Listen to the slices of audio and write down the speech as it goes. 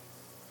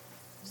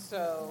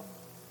So,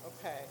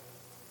 okay.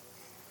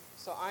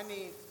 So I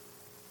need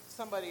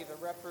somebody to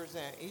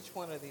represent each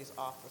one of these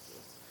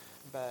offices.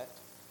 But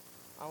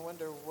I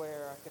wonder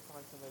where I could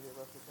find somebody to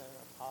represent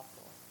an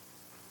apostle.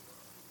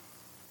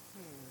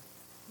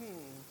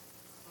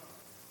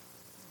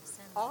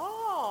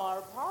 Oh, our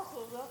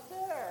apostle's up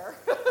there.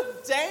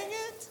 Dang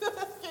it.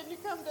 Can you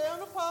come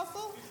down,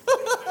 apostle?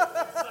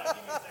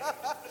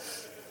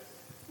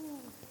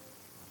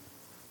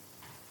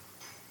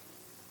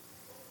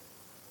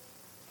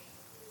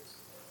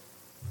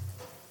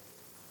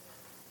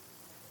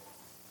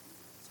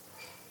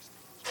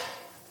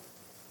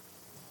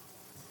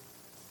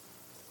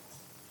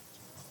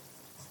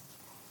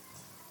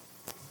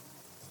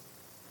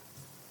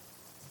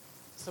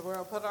 So we're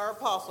going to put our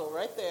apostle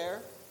right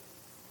there.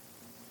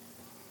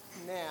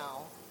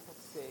 Now,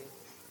 let's see.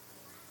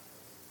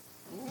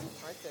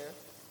 Right there.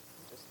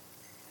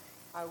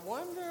 I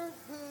wonder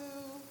who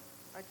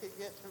I could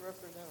get to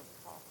represent an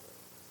apostle.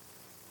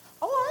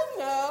 Oh, I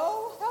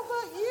know. How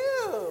about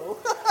you?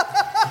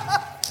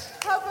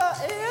 How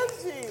about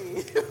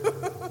Angie?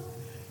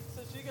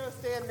 So she's going to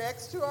stand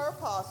next to our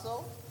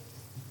apostle.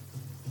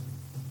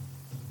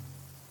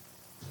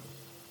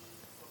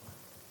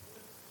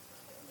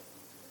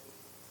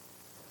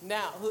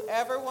 Now,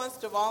 whoever wants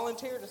to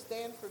volunteer to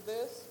stand for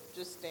this,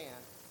 just stand.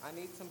 I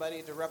need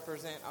somebody to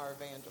represent our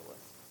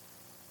evangelist.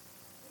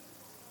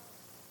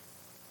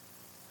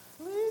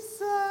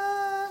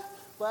 Lisa.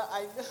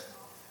 Well,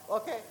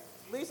 okay.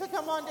 Lisa,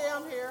 come on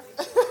down here.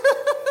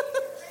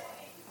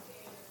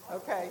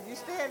 Okay, you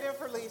stand in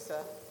for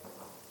Lisa.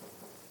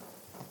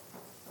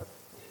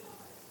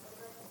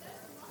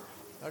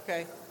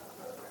 Okay.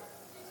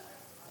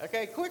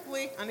 Okay,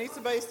 quickly. I need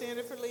somebody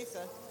standing for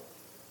Lisa.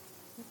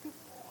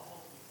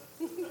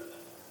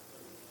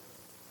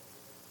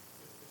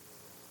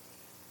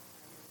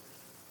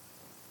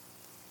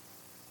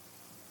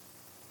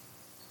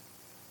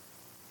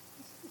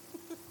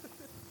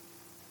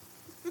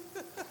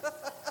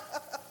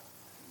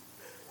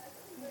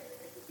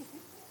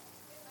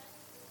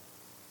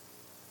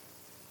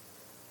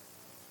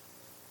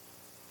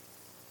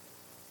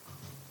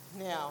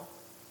 Now,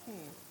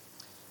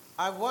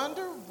 I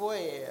wonder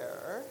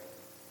where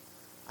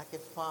I could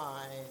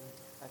find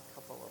a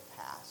couple of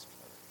pastors.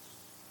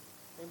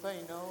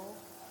 Anybody know?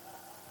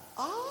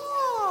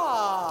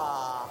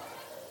 I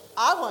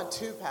want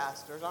 2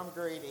 pastors. I'm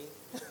greedy.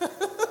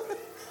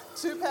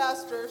 2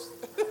 pastors.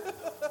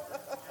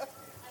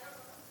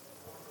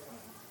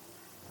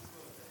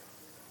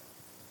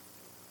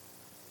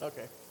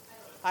 Okay.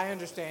 I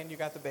understand you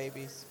got the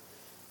babies.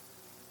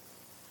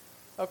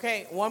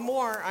 Okay, one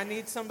more. I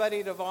need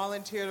somebody to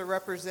volunteer to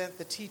represent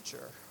the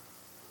teacher.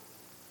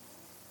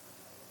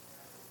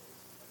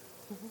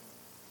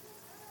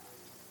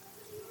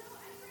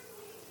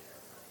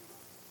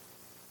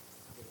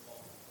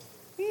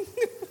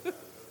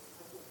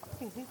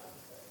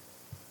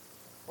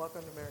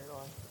 Welcome to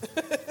Maryland.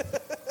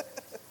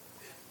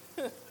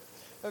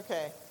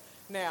 Okay,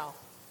 now,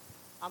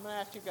 I'm going to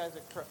ask you guys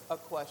a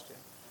question.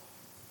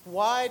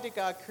 Why did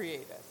God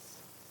create us?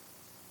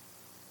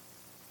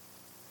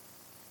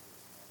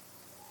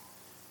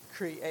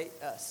 Create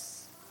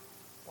us.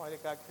 Why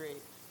did God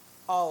create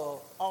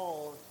all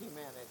of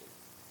humanity?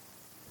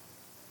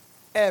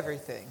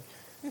 Everything.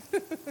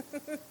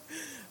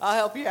 I'll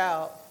help you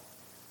out.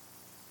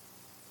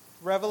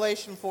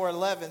 Revelation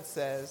 4:11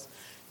 says,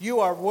 "You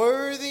are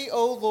worthy,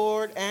 O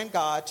Lord and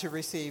God, to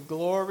receive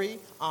glory,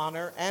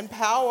 honor, and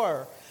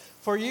power.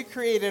 For you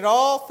created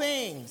all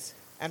things,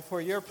 and for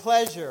your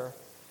pleasure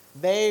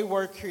they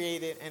were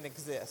created and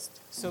exist."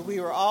 So we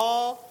were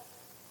all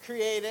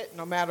created,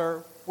 no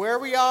matter where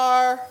we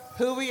are,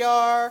 who we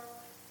are,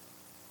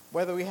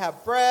 whether we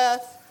have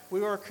breath, we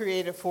were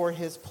created for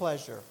his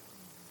pleasure.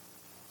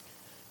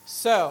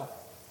 So,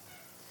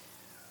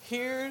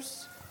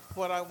 here's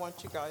what I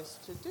want you guys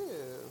to do.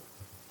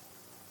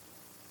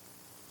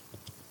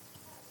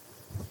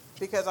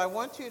 Because I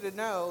want you to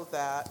know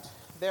that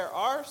there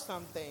are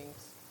some things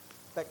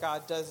that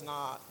God does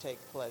not take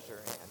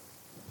pleasure in.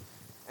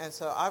 And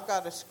so I've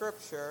got a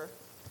scripture,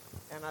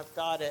 and I've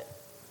got it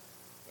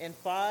in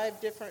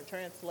 5 different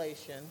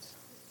translations.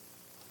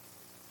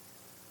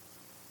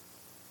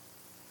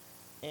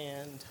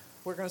 And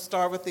we're going to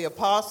start with the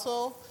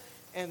apostle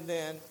and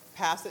then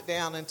pass it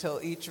down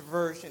until each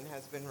version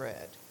has been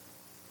read.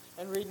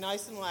 And read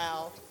nice and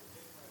loud.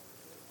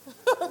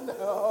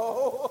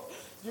 No,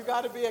 you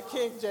got to be a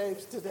King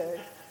James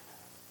today.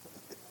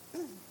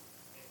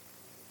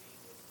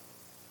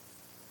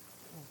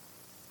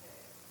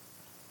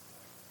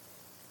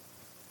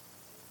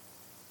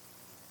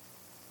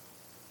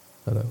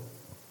 Hello.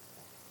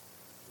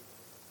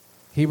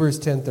 Hebrews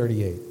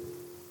 10:38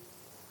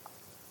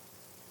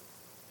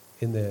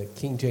 in the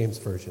King James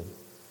Version.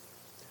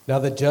 "Now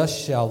the just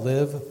shall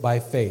live by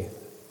faith,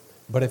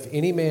 but if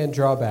any man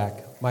draw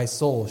back, my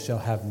soul shall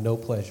have no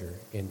pleasure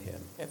in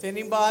him." If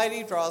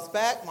anybody draws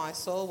back, my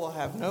soul will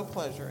have no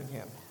pleasure in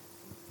him.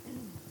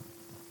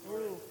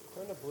 Ooh,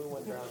 turn the blue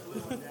one down.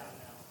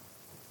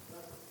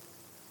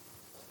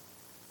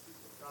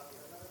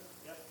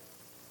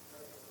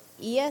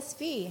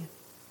 ESV,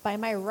 but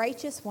my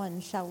righteous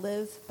one shall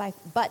live by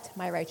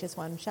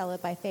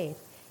faith.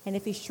 And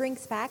if he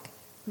shrinks back,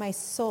 my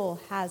soul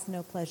has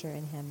no pleasure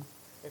in him.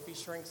 If he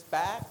shrinks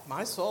back,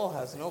 my soul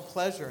has no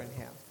pleasure in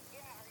him. Yeah,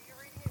 are you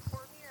reading it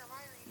for me or am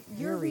I reading it?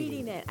 You're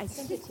reading it. I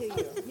sent it to you.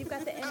 You've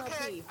got the NLT.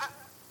 Okay,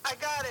 I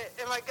got it.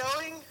 Am I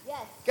going?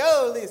 Yes.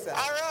 Go, Lisa.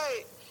 All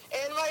right.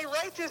 And my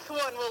righteous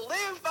one will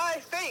live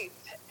by faith,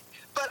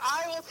 but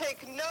I will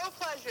take no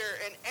pleasure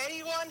in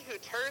anyone who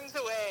turns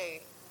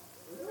away.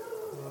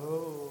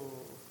 Oh.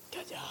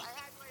 Good job.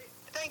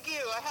 Thank you.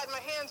 I had my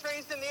hands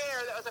raised in the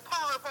air. That was a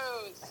power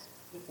pose.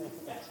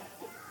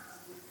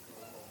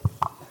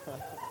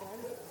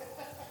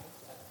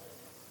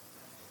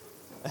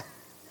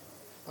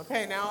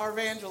 Okay, now our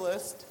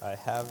evangelist. I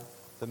have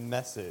the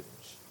message.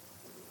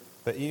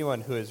 But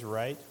anyone who is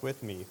right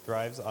with me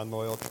thrives on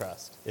loyal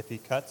trust. If he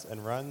cuts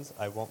and runs,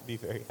 I won't be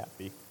very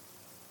happy.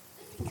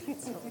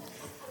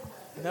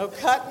 No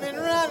cutting and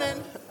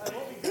running.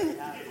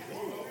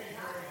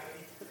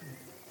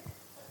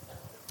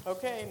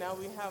 Okay, now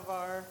we have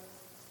our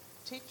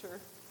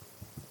teacher.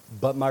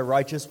 But my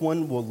righteous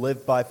one will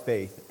live by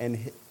faith,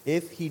 and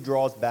if he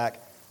draws back,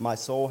 my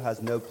soul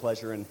has no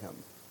pleasure in him.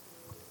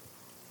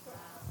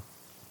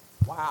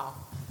 Wow.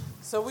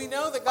 So we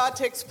know that God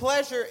takes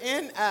pleasure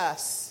in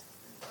us.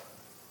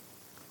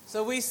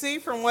 So we see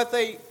from what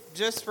they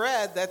just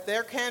read that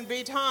there can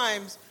be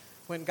times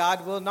when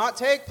God will not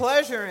take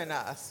pleasure in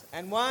us.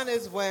 And one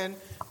is when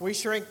we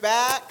shrink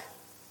back,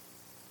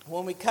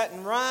 when we cut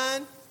and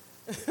run,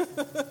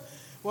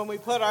 when we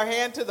put our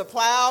hand to the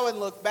plow and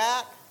look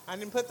back. I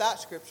didn't put that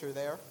scripture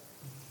there.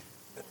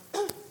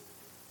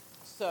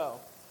 So,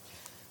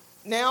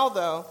 now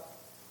though,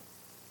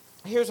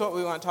 here's what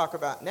we want to talk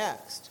about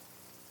next.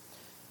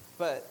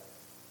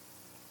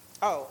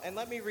 And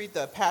let me read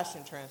the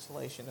Passion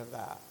Translation of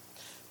that.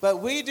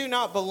 But we do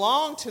not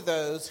belong to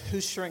those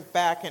who shrink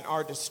back and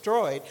are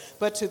destroyed,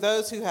 but to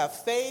those who have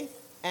faith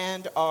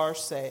and are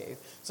saved.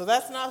 So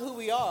that's not who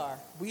we are.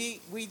 We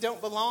don't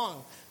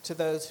belong to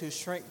those who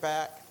shrink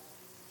back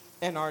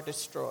and are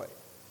destroyed.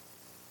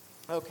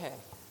 Okay.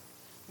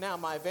 Now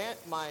my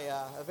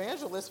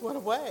evangelist went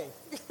away.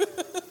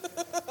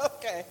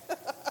 Okay.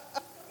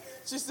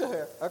 She's still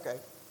here. Okay.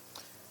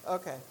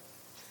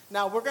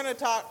 Now we're going to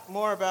talk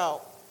more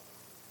about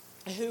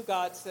who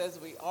God says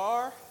we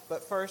are,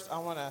 but first I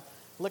want to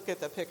look at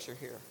the picture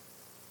here.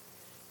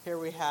 Here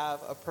we have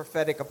a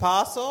prophetic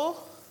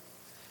apostle.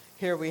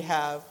 Here we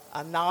have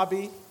a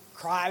Nabi,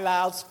 cry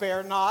loud,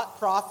 spare not,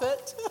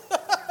 prophet.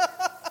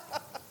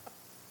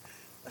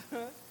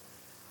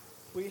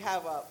 We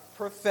have a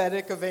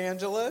prophetic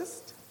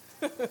evangelist.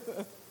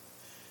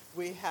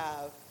 We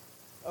have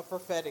a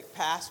prophetic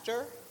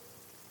pastor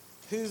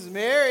who's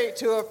married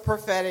to a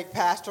prophetic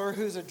pastor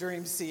who's a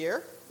dream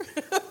seer.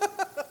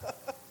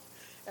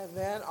 And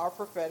then our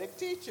prophetic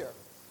teacher.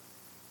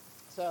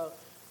 So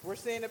we're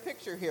seeing a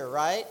picture here,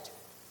 right?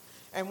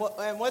 And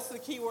what's the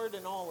key word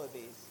in all of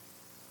these?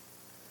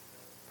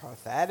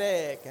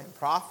 Prophetic and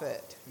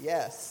prophet.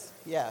 Yes.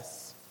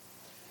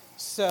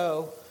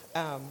 So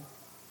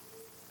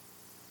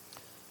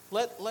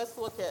let's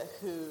look at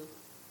who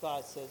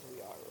God says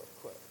we are real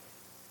quick.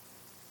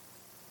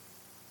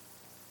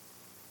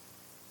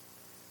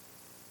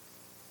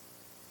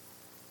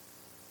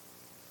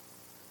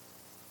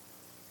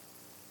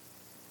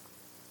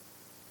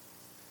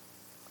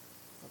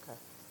 Okay.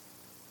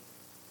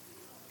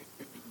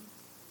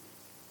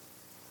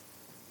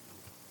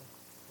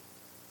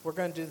 We're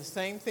going to do the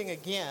same thing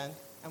again,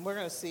 and we're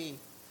going to see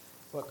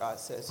what God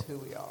says who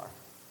we are.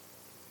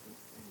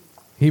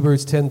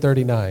 Hebrews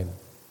 10:39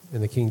 in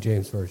the King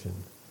James Version.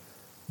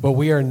 But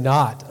we are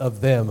not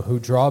of them who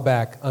draw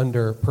back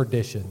under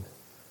perdition,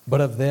 but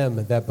of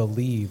them that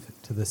believe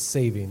to the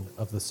saving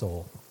of the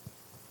soul.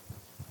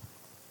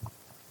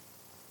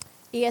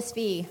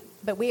 ESV,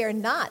 but we are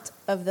not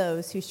of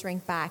those who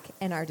shrink back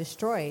and are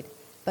destroyed,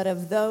 but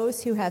of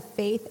those who have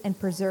faith and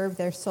preserve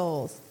their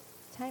souls.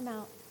 Time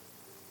out.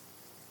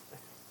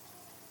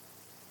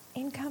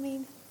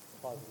 Incoming.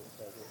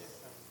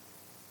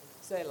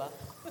 Selah.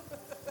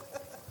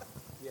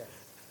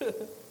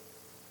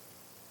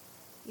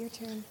 Your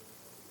turn.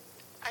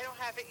 I don't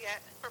have it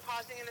yet. We're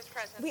pausing in his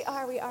presence. We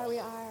are. Oh,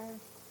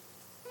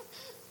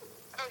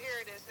 here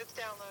it is. It's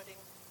downloading.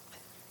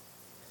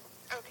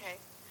 Okay.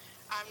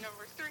 I'm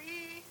number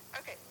 3.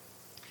 Okay.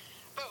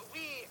 But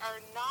we are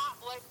not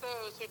like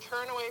those who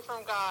turn away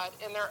from God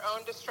in their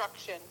own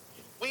destruction.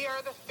 We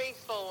are the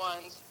faithful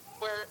ones,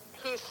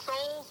 whose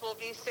souls will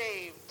be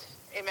saved.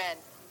 Amen.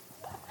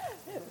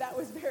 That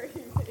was very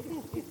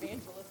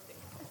evangelistic.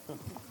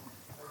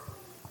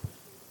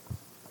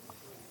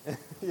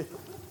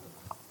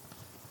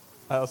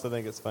 I also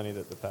think it's funny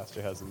that the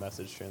pastor has a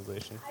message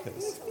translation,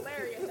 because It's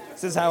hilarious.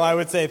 this is how I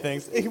would say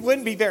things. He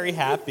wouldn't be very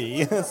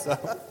happy.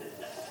 So.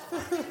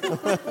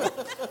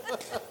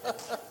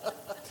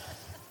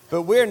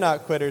 But we're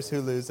not quitters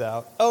who lose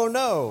out. Oh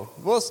no,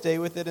 we'll stay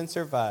with it and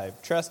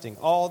survive, trusting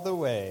all the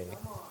way.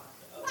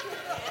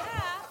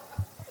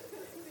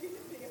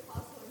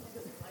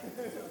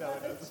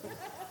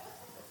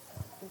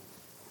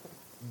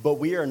 But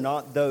we are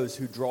not those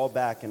who draw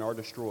back and are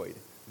destroyed,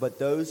 but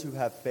those who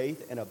have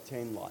faith and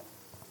obtain life.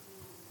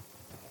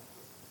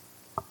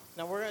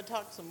 Now we're going to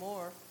talk some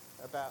more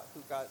about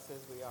who God says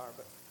we are,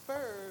 but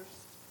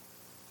first,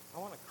 I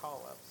want to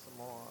call up some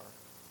more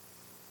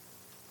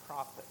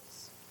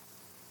prophets.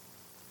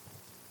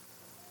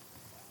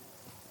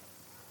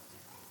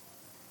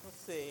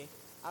 Let's see.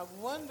 I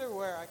wonder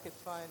where I could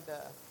find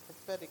a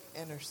prophetic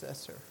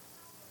intercessor.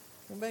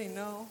 Anybody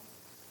know?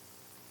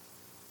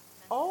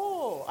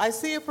 Oh, I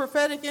see a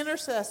prophetic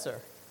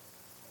intercessor.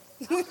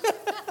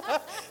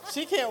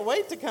 She can't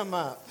wait to come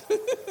up.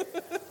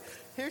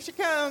 Here she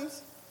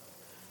comes.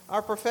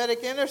 Our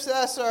prophetic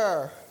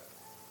intercessor.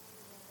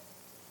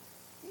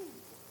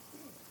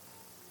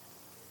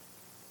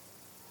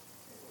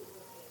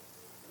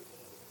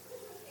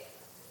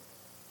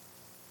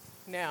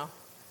 Now,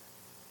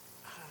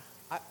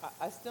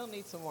 I still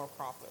need some more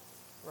prophets,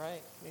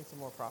 right? Need some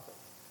more prophets.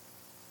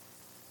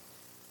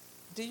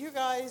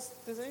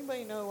 Does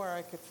anybody know where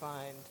I could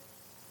find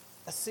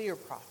a seer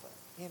prophet?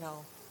 You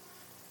know,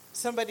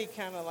 somebody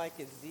kind of like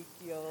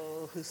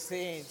Ezekiel who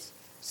sees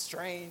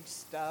strange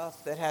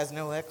stuff that has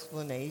no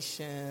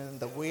explanation,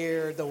 the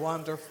weird, the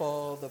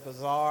wonderful, the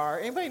bizarre.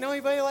 Anybody know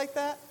anybody like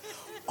that?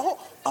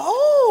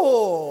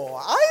 Oh,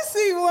 I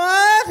see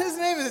one. His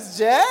name is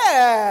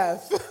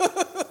Jeff.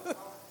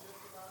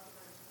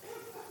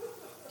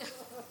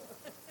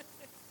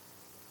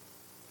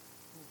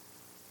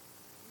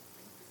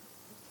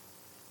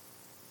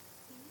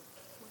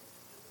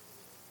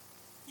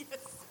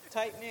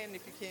 Tighten in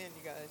if you can,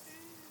 you guys.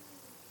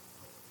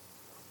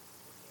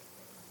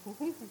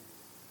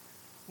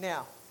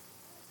 Now,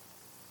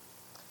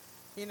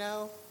 you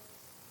know,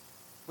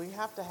 we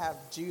have to have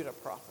Judah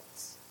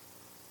prophets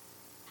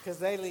because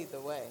they lead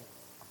the way.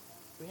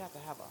 We have to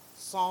have a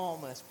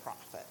psalmist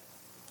prophet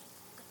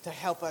to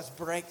help us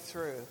break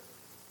through.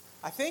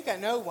 I think I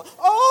know one.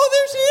 Oh,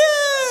 there she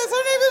is!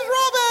 Her name is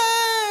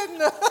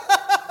Robin!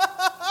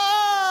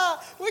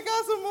 We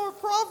got some more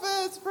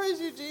prophets. Praise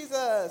you,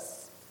 Jesus.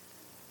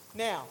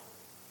 Now,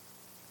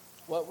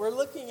 what we're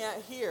looking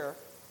at here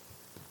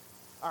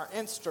are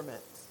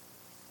instruments.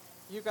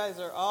 You guys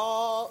are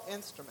all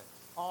instruments.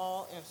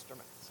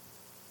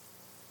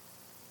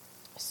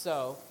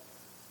 So,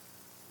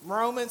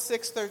 Romans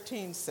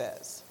 6:13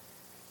 says,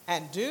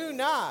 "And do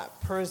not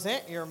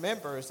present your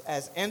members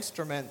as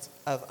instruments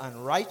of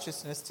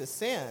unrighteousness to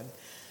sin,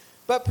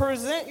 but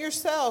present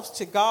yourselves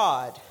to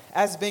God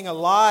as being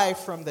alive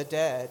from the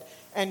dead,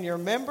 and your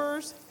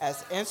members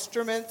as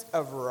instruments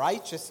of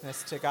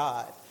righteousness to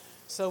God."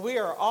 So we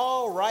are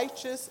all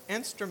righteous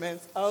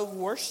instruments of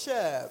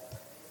worship.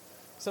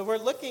 So we're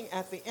looking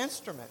at the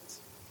instruments.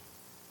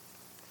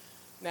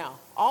 Now,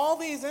 all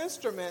these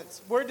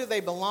instruments, where do they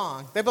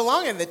belong? They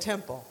belong in the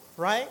temple,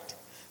 right?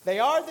 They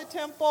are the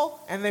temple,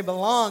 and they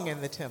belong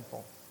in the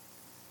temple.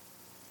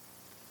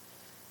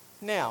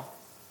 Now,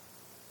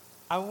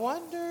 I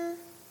wonder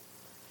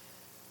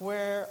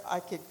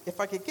if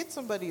I could get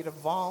somebody to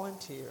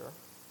volunteer,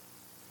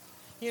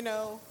 you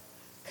know,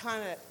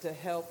 kind of to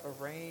help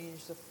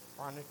arrange the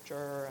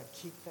furniture and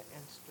keep the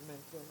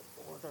instruments in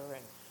order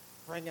and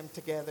bring them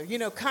together. You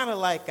know, kind of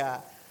like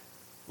a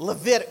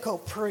Levitical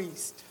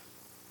priest.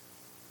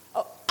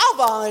 Oh, I'll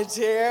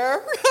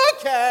volunteer.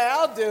 Okay,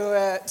 I'll do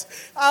it.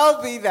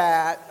 I'll be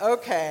that.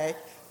 Okay.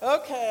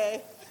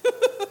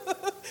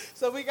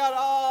 So we got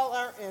all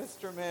our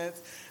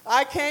instruments.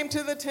 I came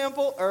to the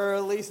temple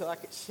early so I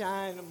could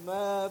shine them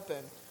up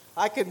and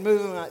I could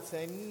move them. I'd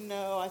say,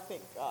 no, I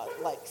think God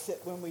likes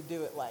it when we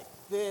do it like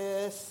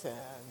this.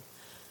 And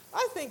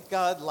I think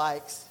God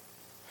likes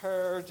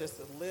her just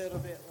a little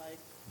bit like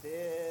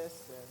this.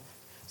 And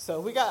so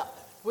we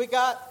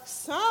got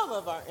some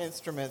of our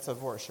instruments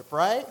of worship,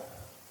 right?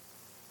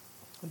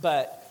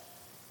 But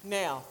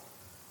now,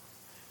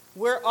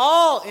 we're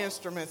all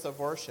instruments of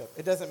worship.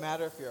 It doesn't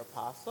matter if you're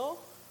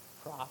apostle,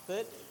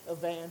 prophet,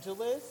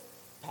 evangelist,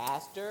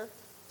 pastor,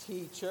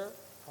 teacher,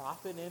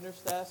 prophet,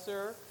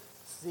 intercessor,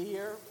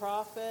 seer,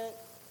 prophet,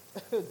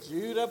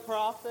 Judah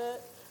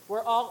prophet.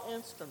 We're all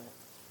instruments.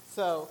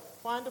 So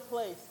find a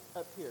place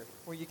up here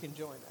where you can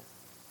join us.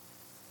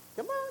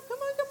 Come on.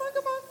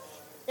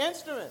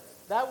 Instruments.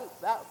 That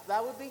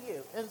would be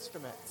you.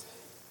 Instruments.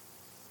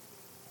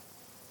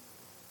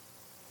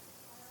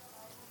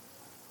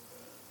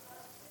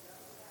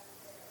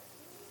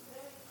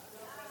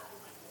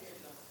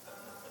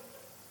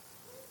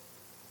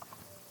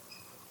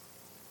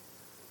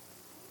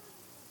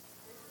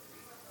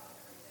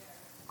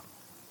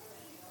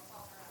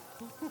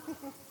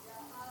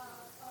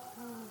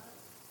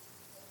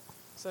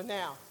 So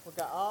now, we've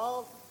got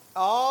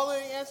all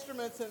the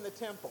instruments in the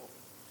temple.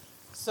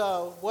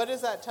 So what does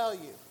that tell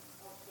you?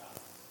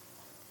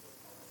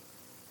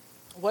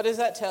 What does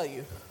that tell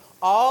you?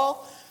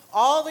 All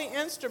the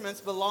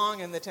instruments belong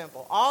in the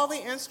temple. All the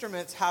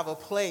instruments have a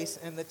place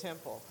in the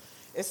temple.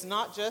 It's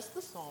not just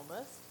the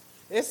psalmist.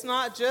 It's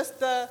not just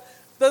the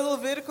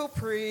Levitical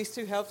priest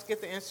who helps get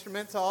the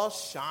instruments all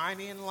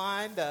shiny and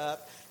lined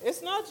up.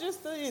 It's not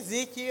just the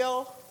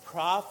Ezekiel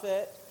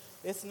prophet.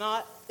 It's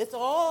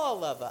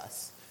all of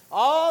us.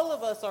 All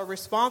of us are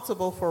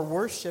responsible for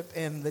worship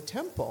in the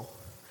temple.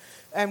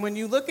 And when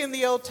you look in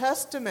the Old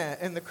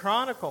Testament, in the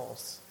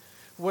Chronicles,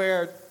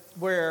 where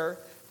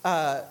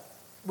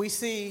we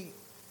see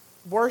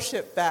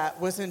worship that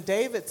was in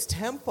David's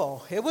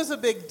temple, it was a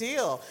big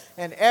deal.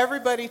 And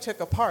everybody took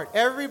a part.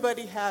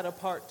 Everybody had a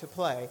part to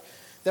play.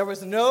 There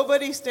was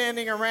nobody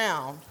standing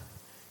around.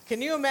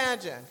 Can you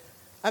imagine?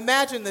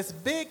 Imagine this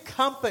big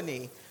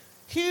company,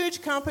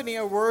 huge company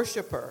of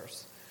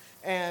worshipers,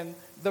 and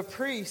the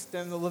priest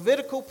and the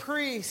Levitical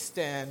priest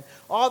and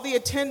all the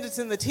attendants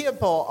in the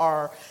temple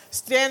are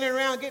standing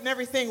around getting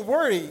everything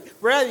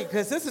ready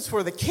because this is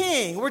for the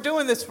king. We're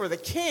doing this for the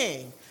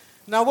king.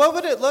 Now, what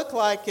would it look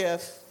like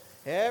if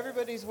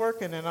everybody's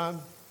working and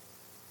I'm,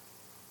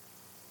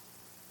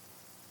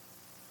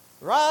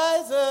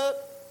 rise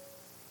up,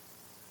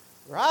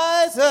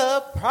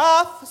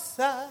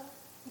 prophesy.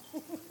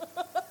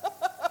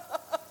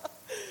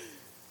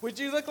 Would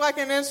you look like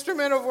an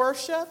instrument of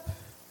worship?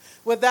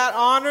 Would that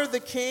honor the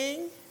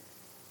king?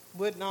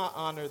 Would not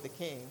honor the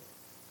king.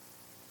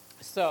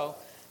 So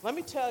let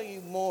me tell you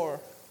more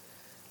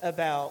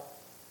about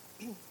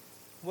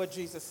what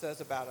Jesus says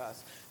about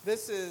us.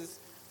 This is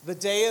the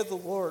day of the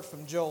Lord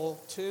from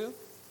Joel 2,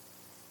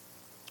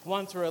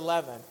 1 through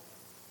 11.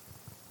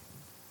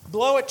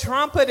 Blow a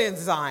trumpet in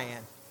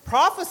Zion.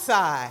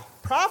 Prophesy,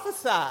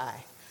 prophesy.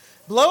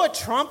 Blow a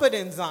trumpet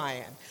in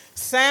Zion.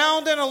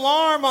 Sound an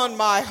alarm on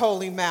my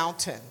holy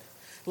mountain.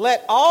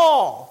 Let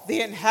all the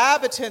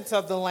inhabitants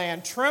of the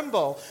land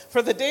tremble,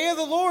 for the day of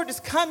the Lord is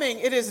coming,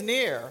 it is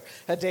near,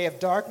 a day of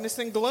darkness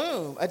and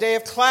gloom, a day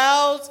of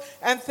clouds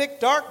and thick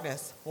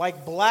darkness.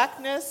 Like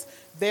blackness,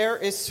 there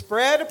is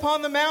spread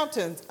upon the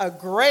mountains a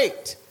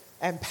great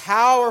and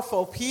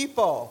powerful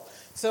people.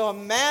 So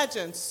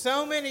imagine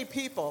so many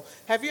people.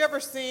 Have you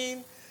ever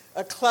seen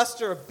a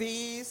cluster of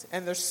bees,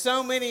 and there's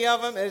so many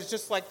of them, and it's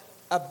just like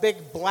a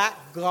big black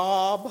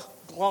glob.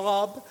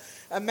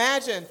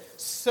 Imagine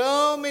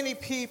so many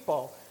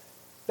people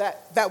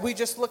that we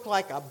just look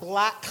like a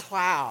black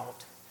cloud.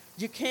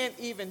 You can't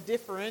even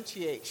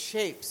differentiate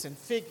shapes and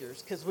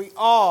figures because we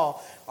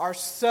all are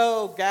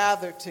so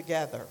gathered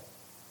together.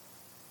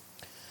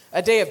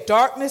 A day of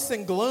darkness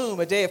and gloom,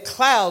 a day of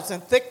clouds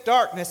and thick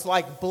darkness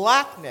like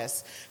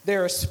blackness.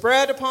 There is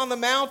spread upon the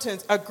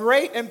mountains a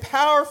great and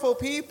powerful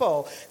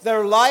people.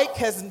 Their like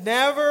has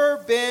never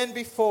been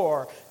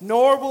before,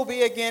 nor will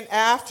be again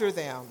after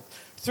them.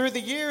 Through the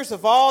years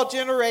of all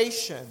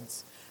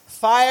generations,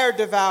 fire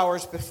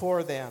devours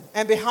before them,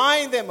 and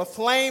behind them a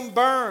flame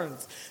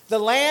burns. The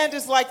land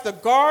is like the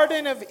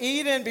Garden of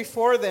Eden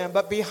before them,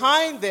 but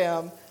behind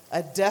them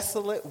a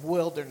desolate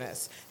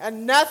wilderness,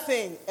 and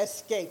nothing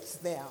escapes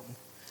them.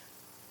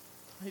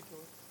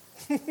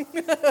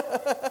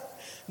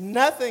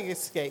 Nothing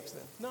escapes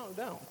them.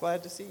 No,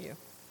 glad to see you.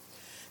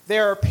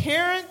 Their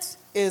appearance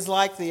is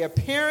like the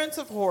appearance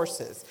of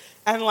horses,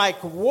 and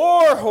like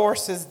war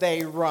horses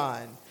they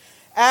run.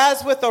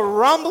 As with the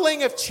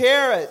rumbling of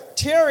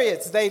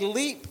chariots, they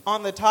leap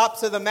on the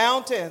tops of the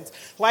mountains,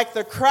 like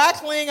the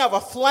crackling of a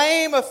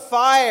flame of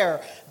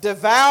fire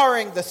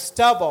devouring the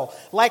stubble,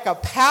 like a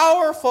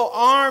powerful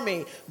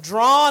army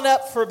drawn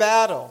up for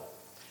battle.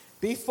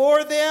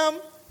 Before them,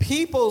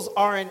 peoples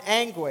are in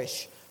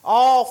anguish.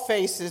 All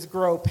faces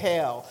grow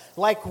pale.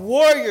 Like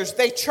warriors,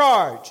 they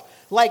charge.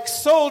 Like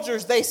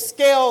soldiers, they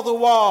scale the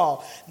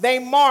wall. They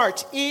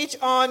march, each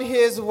on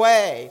his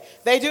way.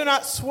 They do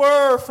not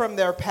swerve from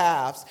their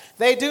paths.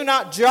 They do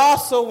not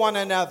jostle one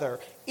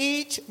another.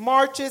 Each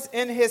marches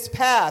in his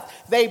path.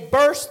 They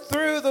burst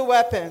through the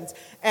weapons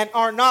and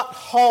are not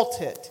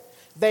halted.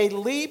 They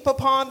leap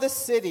upon the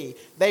city.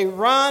 They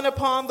run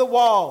upon the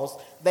walls.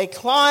 They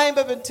climb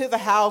up into the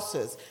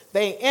houses.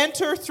 They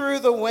enter through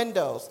the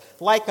windows.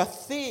 Like a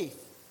thief,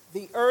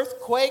 the earth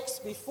quakes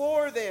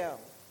before them.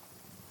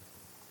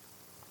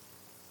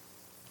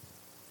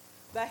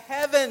 The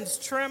heavens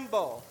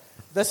tremble.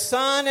 The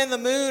sun and the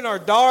moon are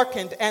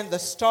darkened, and the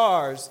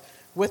stars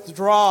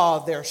withdraw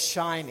their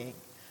shining.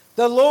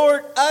 The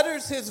Lord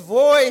utters his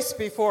voice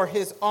before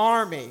his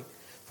army,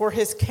 for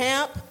his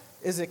camp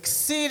is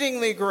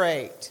exceedingly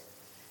great.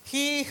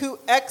 He who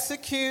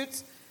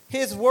executes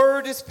his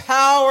word is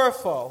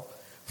powerful,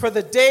 for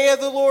the day of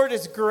the Lord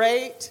is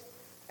great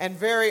and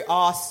very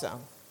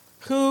awesome.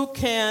 Who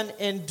can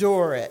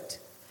endure it?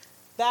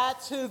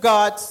 That's who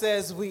God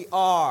says we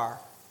are.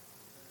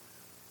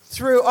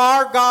 Through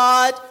our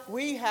God,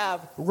 we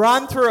have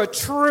run through a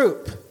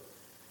troop,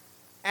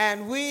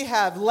 and we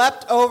have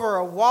leapt over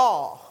a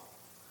wall.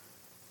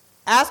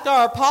 Ask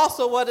our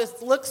apostle what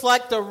it looks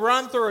like to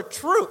run through a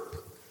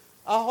troop,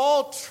 a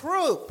whole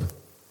troop.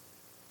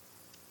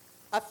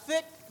 A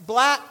thick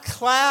black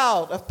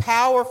cloud of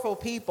powerful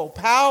people,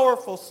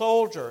 powerful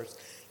soldiers,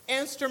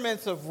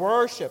 instruments of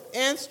worship,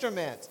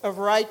 instruments of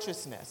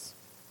righteousness.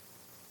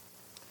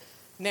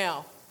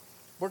 Now,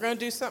 we're going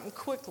to do something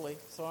quickly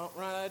so I don't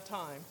run out of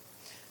time.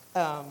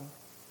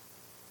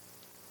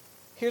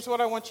 Here's what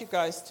I want you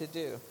guys to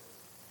do.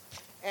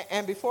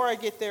 And before I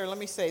get there, let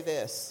me say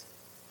this.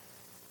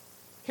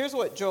 Here's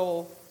what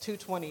Joel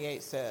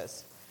 2:28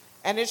 says.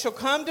 And it shall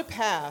come to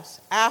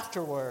pass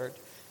afterward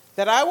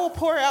that I will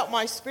pour out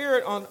my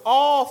spirit on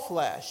all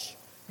flesh.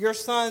 Your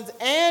sons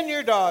and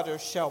your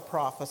daughters shall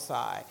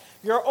prophesy.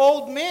 Your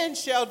old men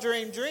shall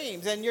dream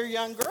dreams, and your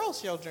young girls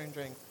shall dream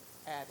dreams.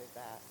 Added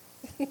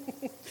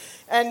that.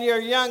 And your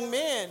young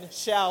men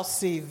shall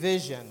see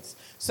visions.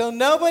 So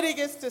nobody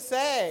gets to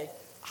say,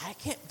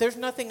 there's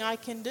nothing I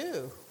can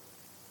do.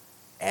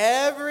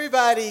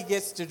 Everybody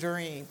gets to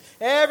dream.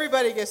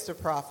 Everybody gets to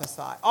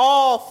prophesy.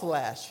 All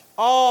flesh.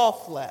 All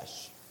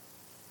flesh.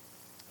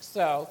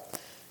 So,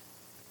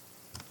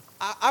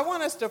 I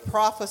want us to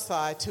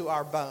prophesy to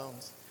our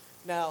bones.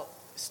 Now,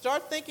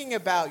 start thinking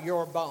about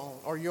your bone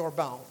or your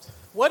bones.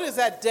 What is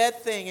that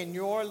dead thing in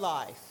your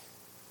life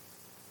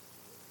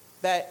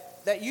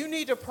that you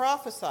need to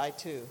prophesy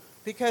to?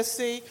 Because,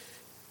 see,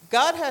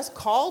 God has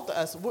called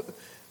us.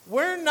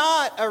 We're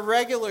not a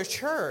regular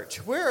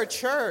church. We're a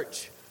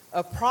church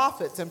of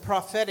prophets and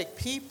prophetic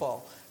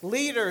people,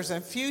 leaders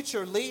and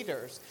future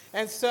leaders.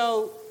 And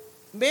so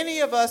many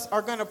of us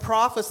are going to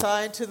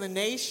prophesy into the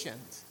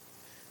nations.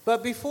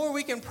 But before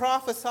we can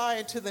prophesy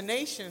into the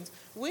nations,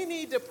 we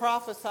need to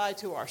prophesy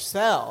to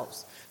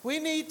ourselves. We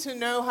need to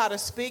know how to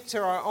speak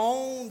to our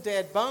own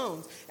dead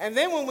bones. And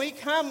then when we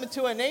come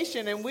to a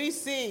nation and we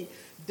see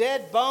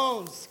dead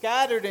bones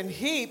scattered in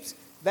heaps,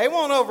 they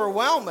won't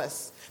overwhelm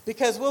us.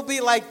 Because we'll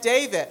be like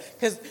David,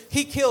 because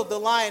he killed the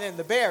lion and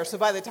the bear. So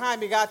by the time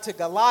he got to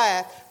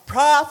Goliath,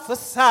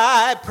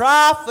 prophesy,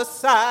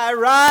 prophesy,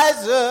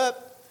 rise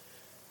up.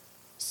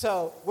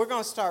 So we're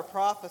going to start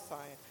prophesying.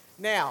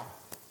 Now,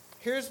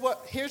 here's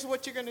what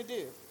you're going to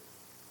do.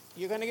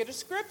 You're going to get a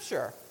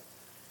scripture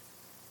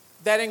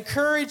that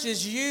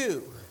encourages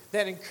you,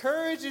 that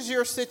encourages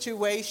your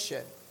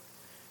situation.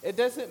 It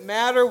doesn't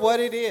matter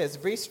what it is.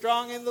 Be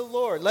strong in the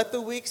Lord. Let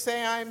the weak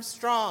say, I am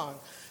strong.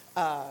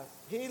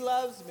 He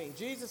loves me.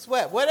 Jesus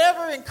wept.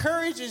 Whatever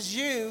encourages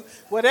you,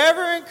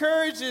 whatever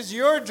encourages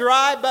your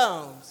dry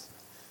bones,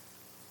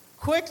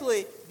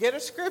 quickly get a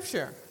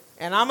scripture.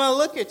 And I'm going to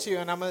look at you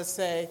and I'm going to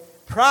say,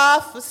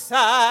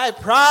 prophesy,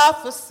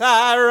 prophesy,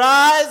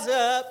 rise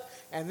up.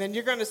 And then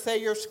you're going to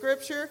say your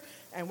scripture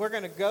and we're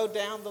going to go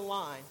down the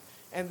line.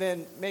 And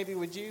then maybe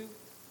would you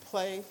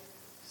play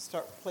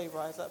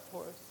Rise Up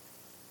for us?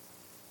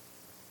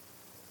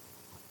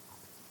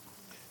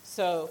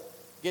 So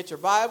get your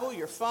Bible,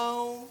 your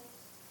phone.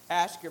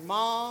 Ask your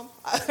mom.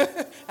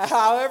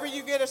 However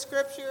you get a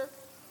scripture,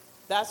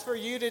 that's for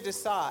you to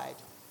decide.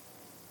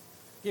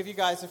 Give you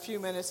guys a few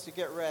minutes to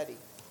get ready.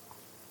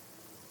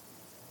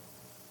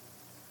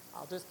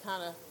 I'll just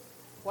kind of,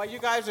 while you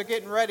guys are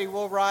getting ready,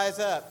 we'll rise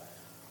up.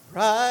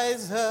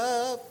 Rise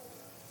up.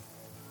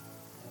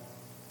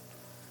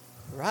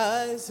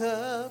 Rise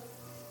up.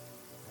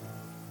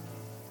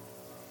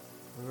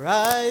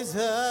 Rise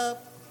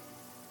up.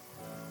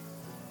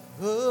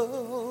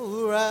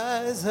 Oh,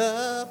 rise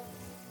up.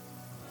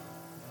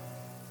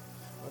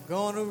 We're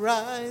going to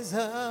rise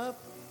up.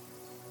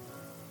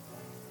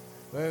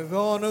 We're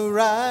going to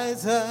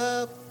rise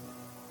up.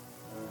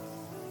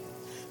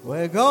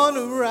 We're going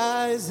to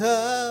rise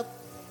up.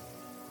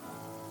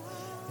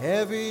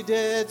 Every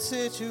dead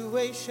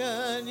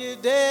situation, your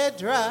dead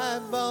dry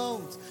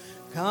bones,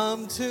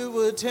 come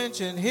to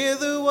attention. Hear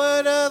the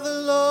word of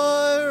the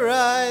Lord.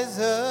 Rise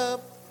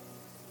up.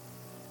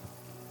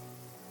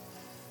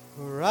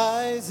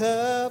 Rise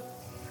up.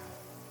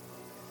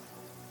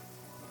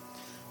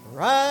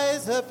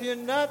 Rise up, you're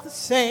not the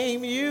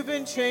same. You've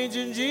been changed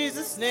in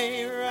Jesus'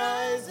 name.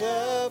 Rise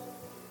up.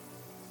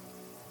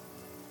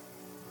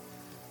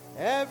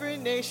 Every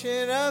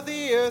nation of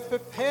the earth,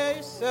 prepare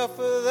yourself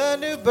for the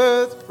new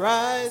birth.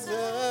 Rise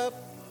up.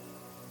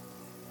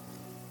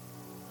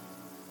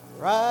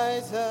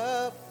 Rise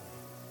up.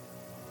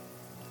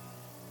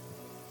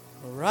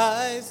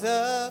 Rise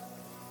up.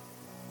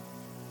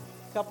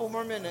 Couple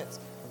more minutes.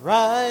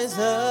 Rise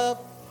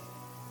up.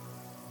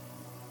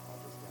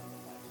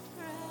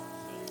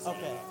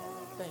 Okay.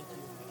 Thank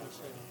you.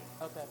 Appreciate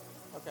it.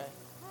 Okay.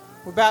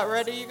 We're about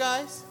ready, you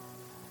guys?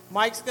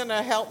 Mike's going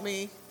to help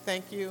me,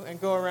 thank you, and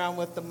go around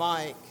with the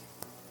mic.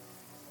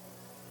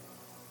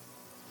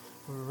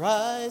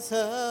 Rise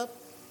up.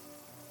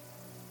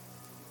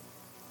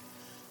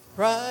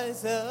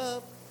 Rise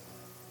up.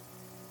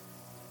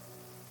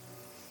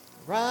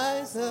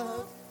 Rise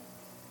up.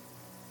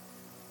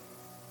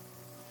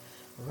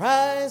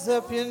 Rise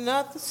up, you're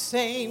not the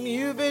same.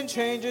 You've been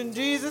changed in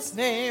Jesus'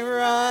 name.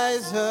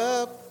 Rise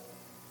up.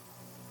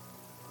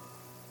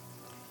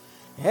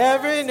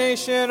 Every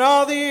nation,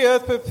 all the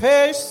earth,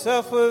 prepare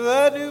yourself for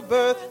the new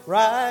birth.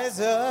 Rise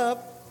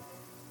up.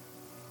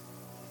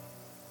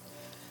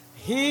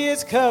 He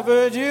has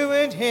covered you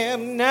in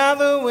him. Now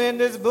the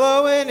wind is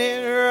blowing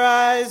in.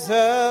 Rise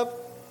up.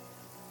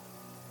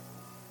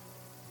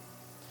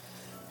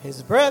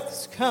 His breath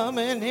is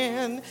coming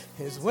in.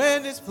 His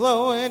wind is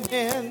blowing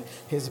in.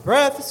 His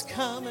breath is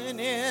coming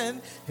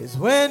in. His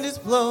wind is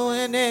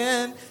blowing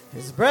in.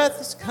 His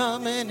breath is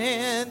coming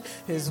in.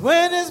 His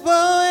wind is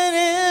blowing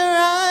in.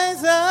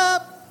 Rise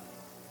up.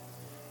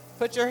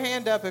 Put your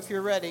hand up if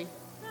you're ready.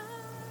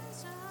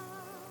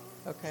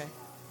 Okay.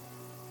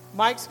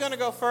 Mike's going to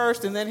go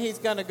first, and then he's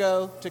going to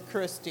go to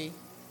Christy.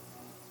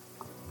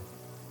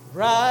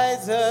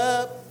 Rise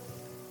up.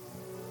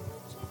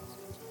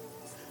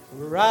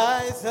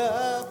 Rise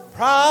up.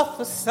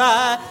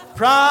 Prophesy.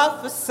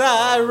 Prophesy.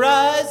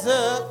 Rise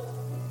up.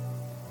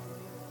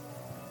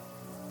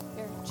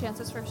 Here,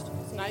 chances first.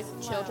 Nice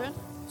and loud. Children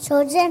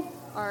Children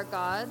are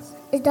God's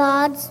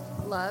God's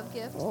love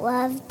gift.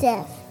 love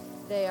death.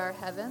 They are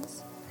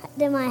heaven's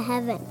They're my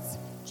heavens.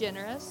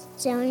 generous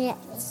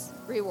Generous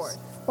reward.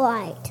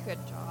 light. Good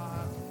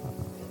job.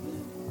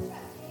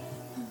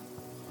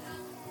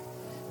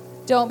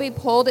 Don't be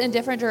pulled in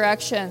different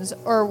directions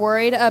or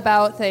worried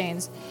about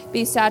things.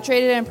 Be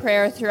saturated in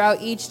prayer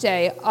throughout each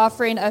day,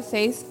 offering a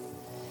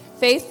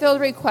faith-filled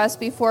request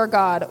before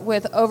God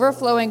with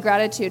overflowing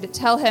gratitude.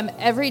 Tell him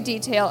every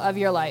detail of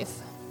your life.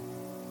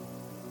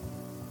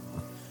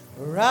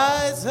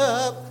 Rise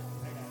up.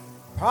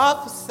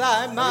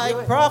 Prophesy,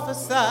 Mike.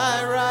 Prophesy.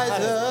 Rise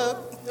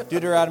up.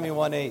 Deuteronomy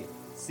 1:8.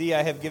 See,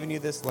 I have given you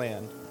this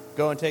land.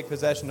 Go and take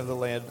possession of the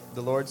land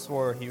the Lord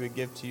swore he would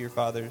give to your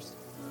fathers,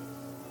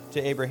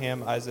 to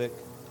Abraham, Isaac,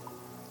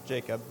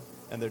 Jacob,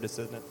 and their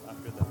descendants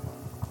after them.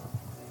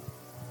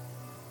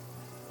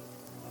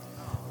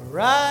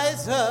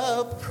 Rise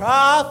up.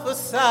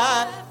 Prophesy.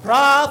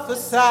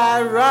 Prophesy.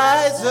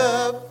 Rise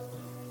up.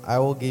 I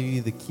will give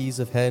you the keys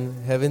of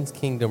heaven's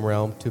kingdom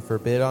realm to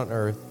forbid on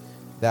earth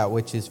that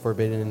which is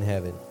forbidden in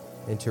heaven,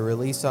 and to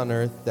release on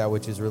earth that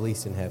which is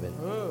released in heaven.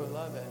 Ooh,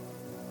 love it.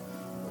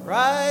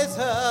 Rise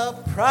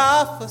up,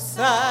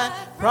 prophesy,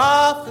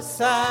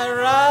 prophesy,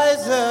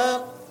 rise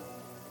up.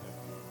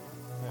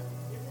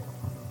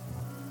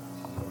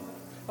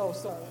 Oh,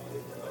 sorry.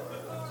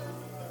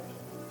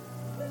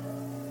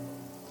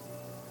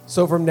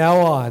 So from now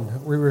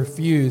on, we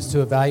refuse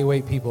to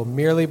evaluate people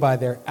merely by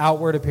their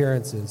outward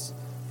appearances,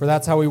 for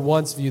that's how we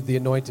once viewed the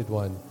Anointed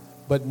One.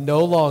 But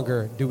no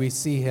longer do we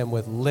see him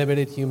with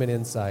limited human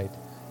insight.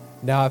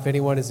 Now, if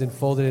anyone is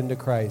enfolded into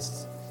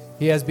Christ,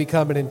 he has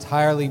become an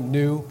entirely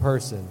new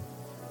person.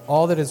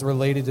 All that is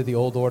related to the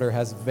old order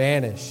has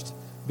vanished.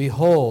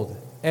 Behold,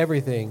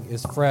 everything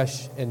is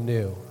fresh and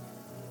new.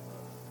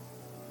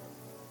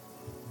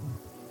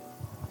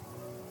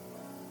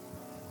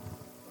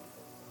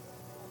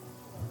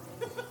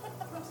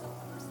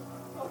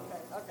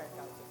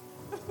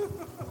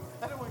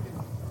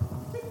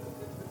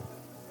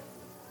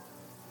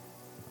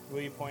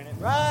 Will you point it?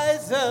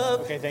 Rise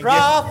up, Okay, thank you.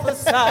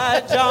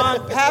 prophesy,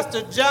 John,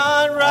 Pastor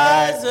John,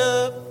 rise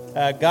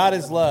up. God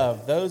is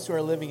love. Those who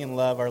are living in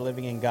love are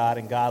living in God,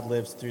 and God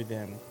lives through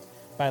them.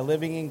 By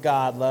living in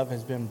God, love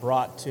has been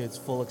brought to its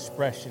full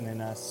expression in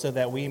us, so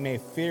that we may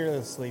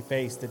fearlessly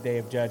face the day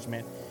of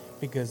judgment,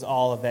 because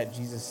all that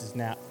Jesus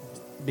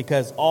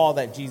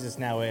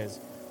now is.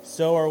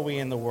 So are we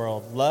in the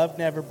world. Love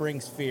never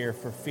brings fear,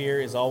 for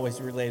fear is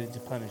always related to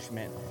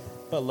punishment.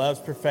 But love's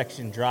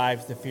perfection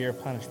drives the fear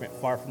of punishment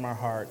far from our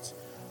hearts.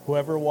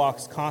 Whoever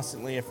walks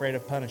constantly afraid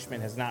of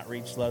punishment has not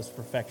reached love's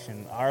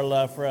perfection. Our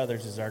love for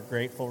others is our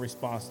grateful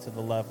response to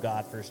the love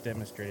God first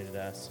demonstrated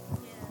to us.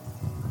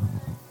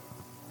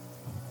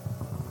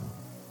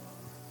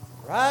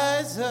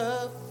 Rise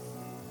up.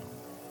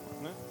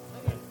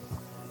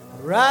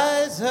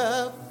 Rise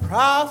up,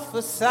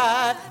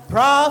 prophesy,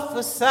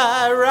 prophesy,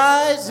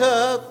 rise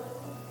up.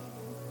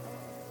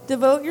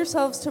 Devote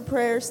yourselves to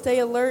prayer. Stay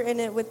alert in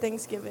it with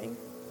thanksgiving.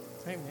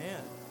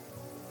 Amen.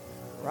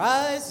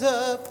 Rise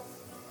up.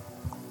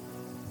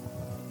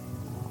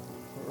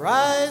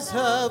 Rise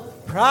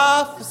up,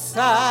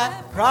 prophesy,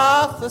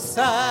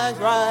 prophesy,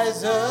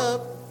 rise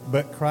up.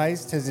 But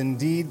Christ has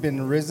indeed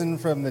been risen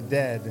from the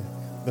dead,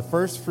 the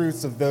first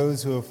fruits of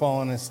those who have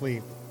fallen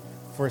asleep.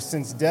 For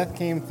since death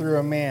came through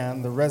a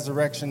man, the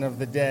resurrection of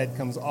the dead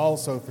comes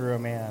also through a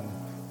man.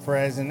 For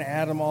as in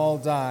Adam all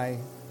die,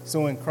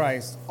 so in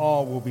Christ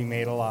all will be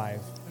made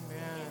alive.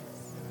 Amen.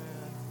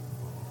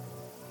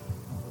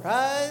 Amen.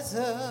 Rise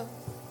up.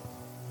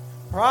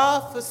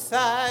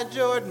 Prophesy,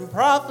 Jordan,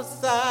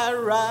 prophesy,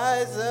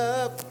 rise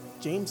up.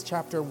 James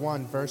chapter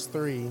 1, verse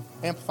 3,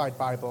 Amplified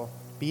Bible.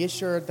 Be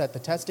assured that the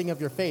testing of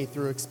your faith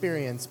through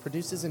experience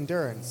produces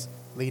endurance,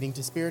 leading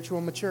to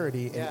spiritual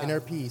maturity and inner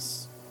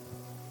peace.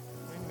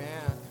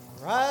 Amen.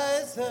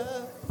 Rise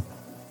up.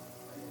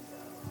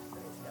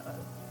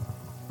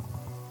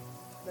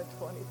 The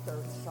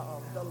 23rd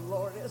Psalm. The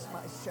Lord is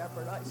my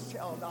shepherd, I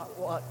shall not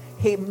want.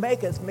 He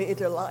maketh me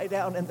to lie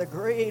down in the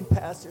green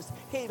pastures.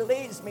 He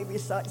leads me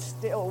beside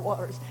still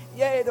waters.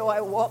 Yea, though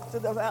I walk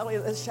through the valley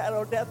of the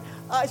shadow of death,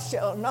 I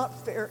shall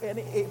not fear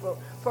any evil.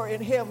 For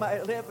in him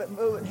I live and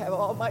move and have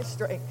all my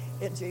strength.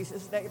 In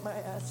Jesus' name I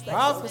ask.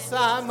 Prophesy,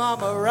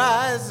 mama,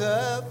 rise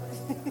up.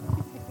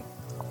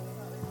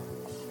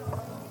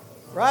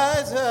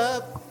 Rise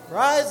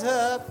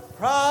up,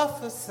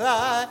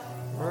 prophesy,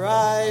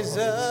 rise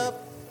up.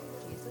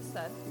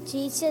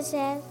 Jesus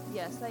said,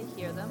 Yes, I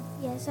hear them.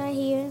 Yes, I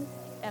hear him.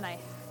 And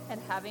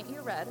haven't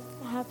you read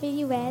Haven't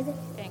you read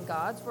in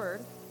God's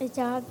word the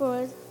God's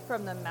word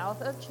from the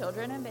mouth of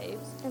children and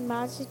babes, and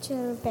mouths of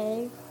children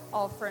babe,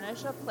 I'll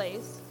furnish a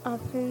place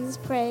offering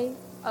praise,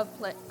 of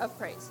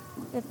praise.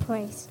 the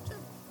praise.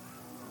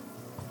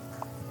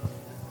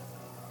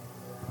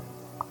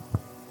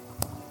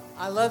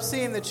 I love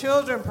seeing the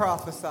children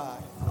prophesy.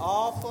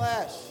 All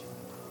flesh.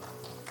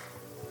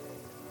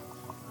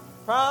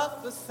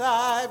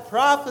 Prophesy,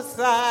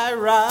 prophesy,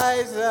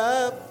 rise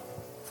up.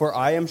 For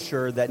I am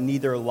sure that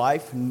neither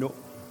life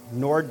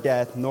nor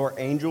death, nor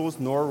angels,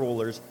 nor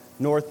rulers,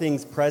 nor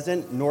things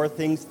present, nor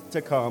things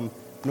to come,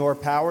 nor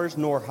powers,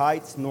 nor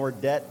heights, nor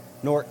depth,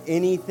 nor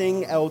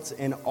anything else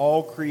in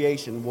all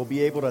creation will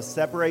be able to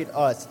separate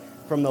us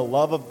from the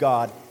love of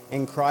God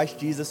in Christ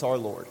Jesus our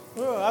Lord.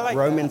 Ooh, I like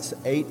Romans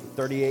 8,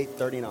 38,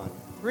 39.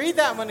 Read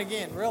that one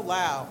again, real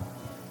loud.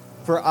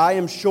 For I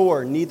am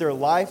sure neither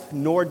life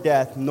nor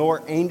death,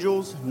 nor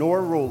angels,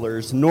 nor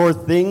rulers, nor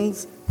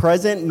things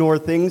present, nor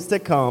things to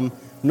come,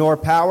 nor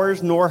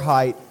powers, nor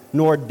height,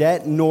 nor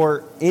depth,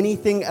 nor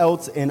anything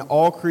else in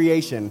all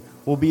creation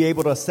will be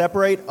able to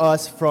separate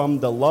us from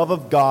the love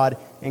of God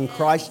in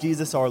Christ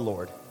Jesus our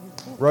Lord.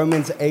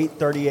 Romans 8,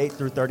 38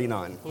 through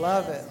 39.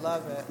 Love it,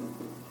 love it.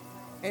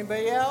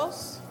 Anybody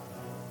else?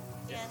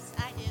 Yes,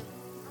 I do.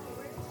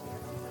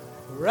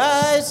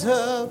 Rise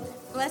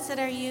up. Blessed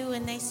are you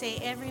when they say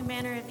every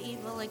manner of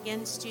evil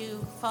against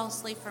you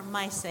falsely for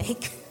my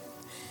sake.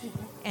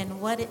 And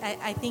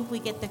I think we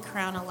get the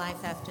crown of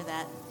life after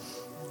that.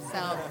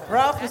 So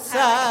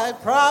Prophesy,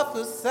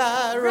 prophesy,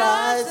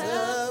 rise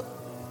up.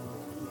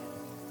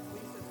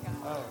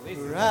 Oh,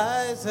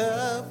 Rise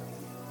up.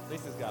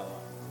 Lisa's got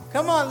one.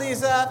 Come on,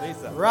 Lisa.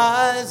 Lisa.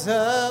 Rise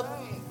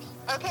up.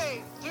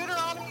 Okay,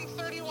 Deuteronomy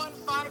 31,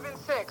 5 and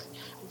 6.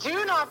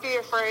 Do not be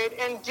afraid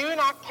and do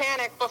not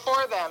panic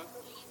before them.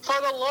 For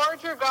the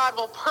Lord your God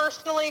will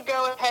personally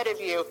go ahead of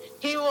you.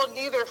 He will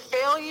neither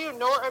fail you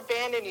nor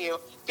abandon you.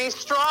 Be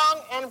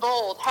strong and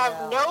bold.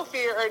 Have no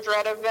fear or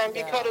dread of them,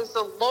 because it's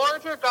the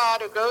Lord your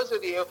God who goes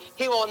with you.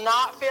 He will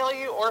not fail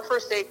you or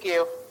forsake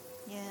you.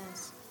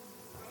 yes.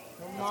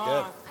 Come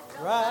on.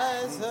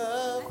 Rise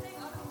up.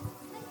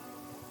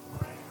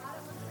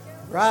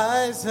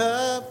 Rise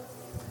up.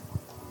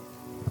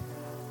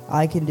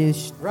 I can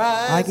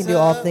do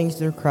all things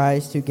through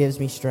Christ who gives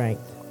me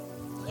strength.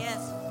 Yes.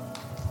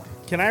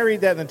 Can I read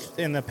that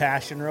in the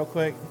Passion real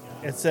quick?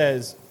 It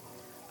says,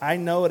 I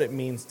know what it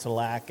means to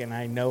lack, and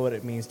I know what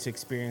it means to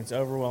experience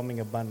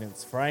overwhelming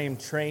abundance. For I am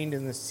trained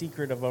in the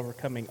secret of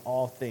overcoming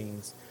all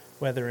things,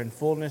 whether in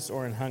fullness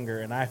or in hunger.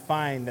 And I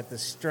find that the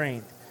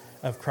strength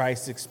of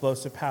Christ's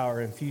explosive power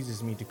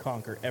infuses me to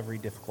conquer every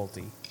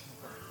difficulty.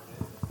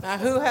 Now,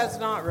 who has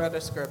not read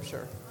a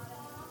scripture?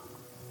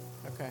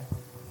 Okay.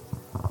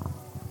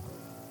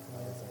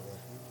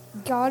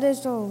 God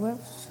is our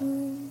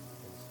refuge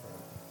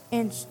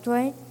and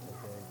strength,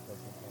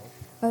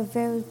 a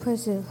very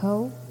present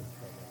hope.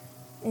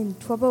 In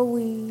trouble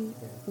we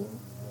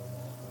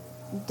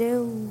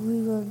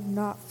will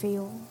not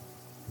fail.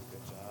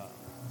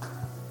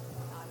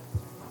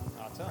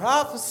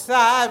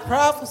 Prophesy,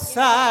 prophesy,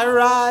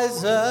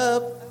 rise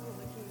up.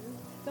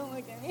 Don't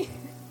look at me.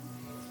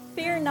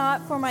 Fear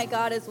not, for my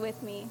God is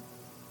with me.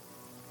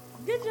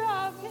 Good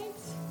job,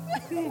 thanks.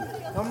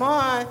 Come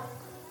on.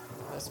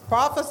 Let's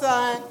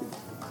prophesy.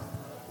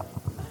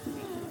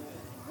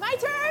 My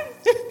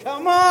turn?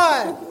 Come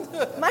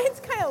on. Mine's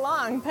kind of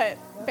long, but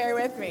bear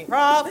with me.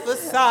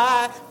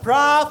 Prophesy,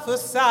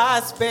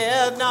 prophesy,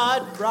 spare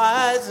not,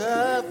 rise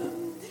up.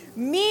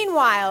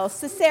 Meanwhile,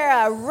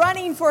 Sisera,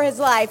 running for his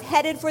life,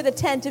 headed for the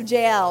tent of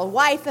Jael,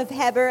 wife of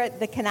Heber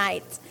the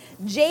Kenite.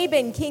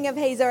 Jabin, king of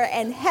Hazor,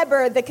 and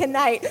Heber the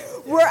Kenite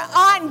were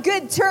on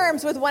good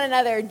terms with one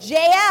another.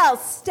 Jael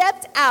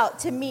stepped out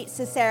to meet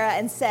Sisera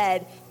and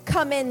said,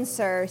 "Come in,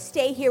 sir.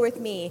 Stay here with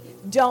me.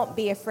 Don't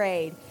be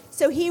afraid."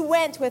 So he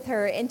went with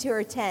her into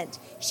her tent.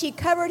 She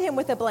covered him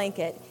with a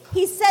blanket.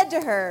 He said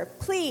to her,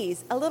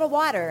 "Please, a little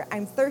water.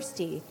 I'm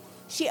thirsty."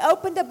 She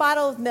opened a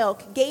bottle of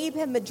milk, gave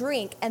him a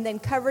drink, and then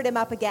covered him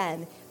up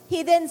again.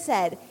 He then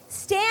said,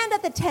 "Stand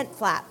at the tent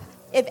flap.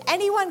 If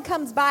anyone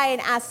comes by and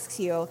asks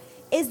you,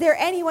 'Is there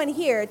anyone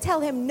here?' tell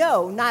him,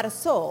 'No, not a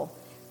soul.'"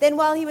 Then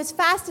while he was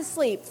fast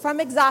asleep from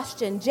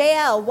exhaustion,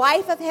 Jael,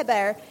 wife of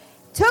Heber,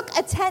 took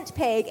a tent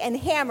peg and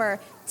hammer,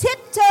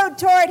 tiptoed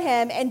toward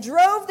him, and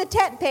drove the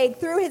tent peg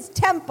through his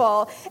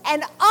temple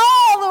and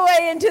all the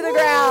way into the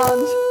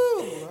ground.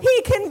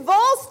 He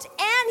convulsed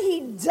and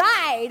he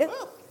died.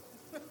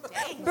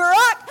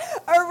 Barak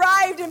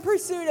arrived in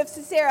pursuit of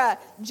Sisera.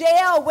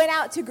 Jael went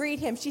out to greet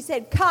him. She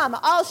said, "Come,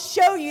 I'll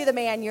show you the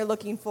man you're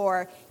looking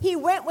for." He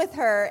went with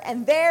her,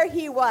 and there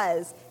he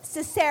was,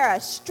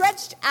 Sisera,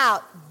 stretched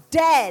out,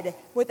 dead,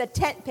 with a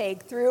tent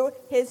peg through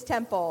his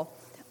temple.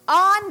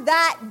 On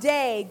that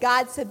day,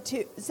 God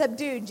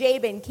subdued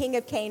Jabin, king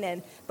of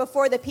Canaan,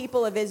 before the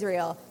people of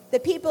Israel. The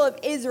people of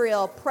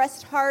Israel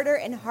pressed harder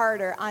and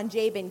harder on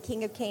Jabin,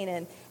 king of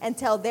Canaan,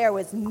 until there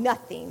was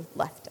nothing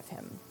left of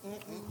him.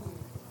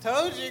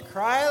 Told you,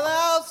 cry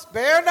loud,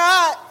 spare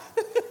not.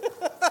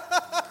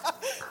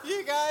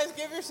 You guys,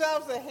 give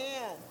yourselves a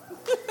hand.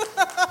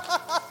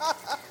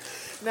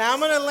 Now I'm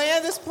going to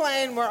land this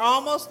plane. We're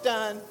almost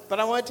done, but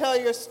I want to tell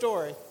you a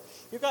story.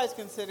 You guys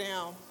can sit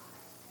down,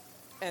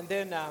 and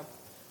then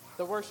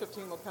the worship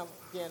team will come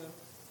again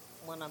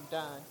when I'm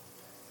done.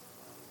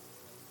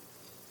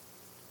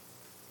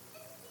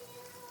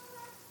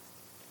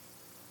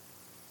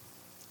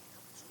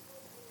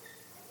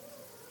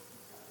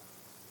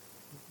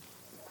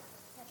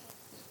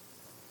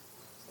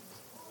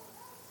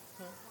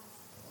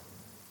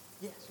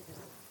 Yes, you can.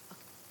 Okay.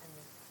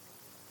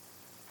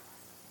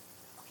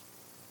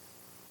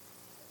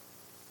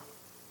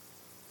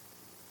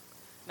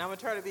 Now I'm going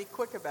to try to be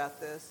quick about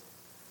this,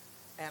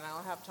 and I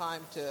don't have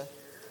time to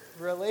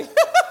really.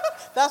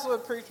 That's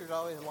what preachers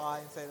always lie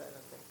and say that.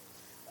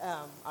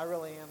 I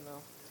really am,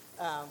 though.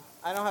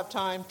 I don't have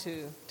time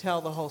to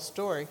tell the whole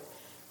story,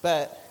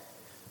 and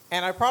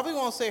I probably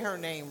won't say her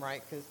name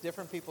right because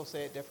different people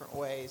say it different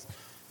ways.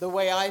 The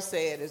way I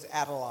say it is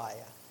Athaliah.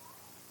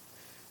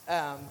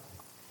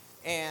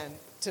 And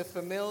to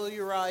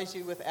familiarize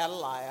you with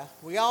Athaliah,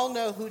 we all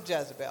know who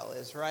Jezebel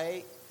is,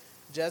 right?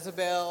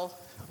 Jezebel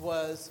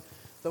was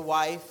the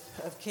wife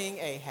of King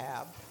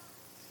Ahab.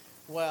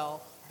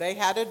 Well, they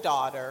had a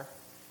daughter,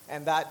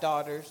 and that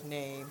daughter's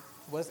name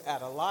was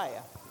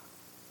Athaliah.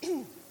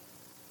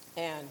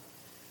 And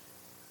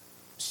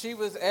she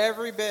was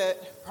every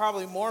bit,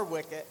 probably more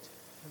wicked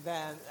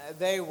than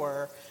they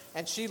were,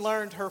 and she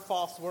learned her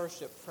false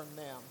worship from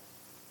them.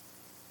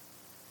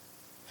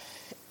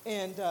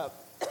 And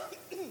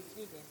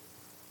excuse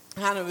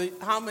me,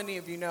 how many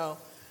of you know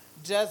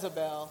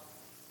Jezebel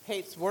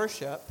hates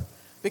worship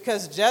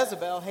because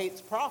Jezebel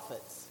hates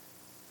prophets,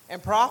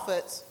 and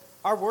prophets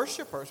are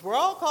worshipers. We're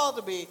all called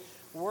to be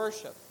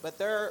worship, but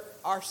there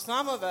are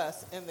some of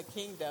us in the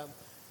kingdom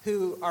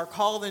who are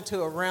called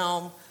into a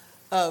realm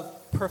of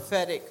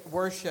prophetic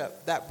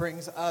worship that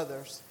brings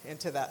others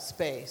into that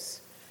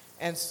space.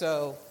 And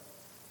so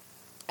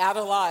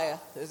Athaliah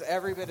was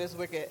every bit as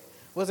wicked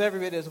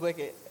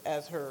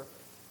as her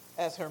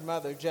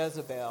mother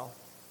Jezebel.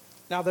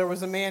 Now there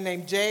was a man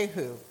named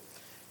Jehu.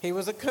 He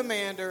was a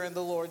commander in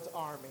the Lord's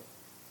army.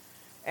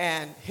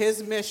 And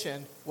his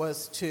mission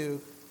was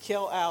to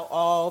kill out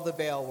all the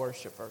Baal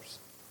worshipers.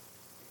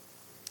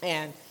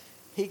 And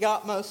he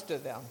got most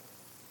of them.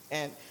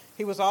 And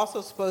he was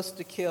also supposed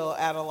to kill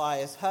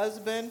Athaliah's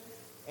husband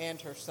and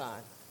her son.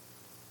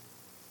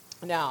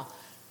 Now,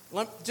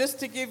 just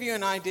to give you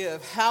an idea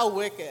of how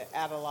wicked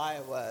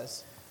Athaliah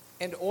was,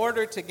 in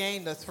order to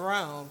gain the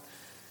throne,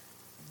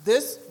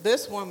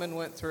 this woman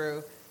went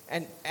through,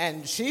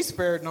 and she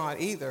spared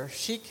not either.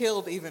 She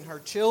killed even her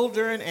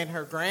children and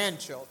her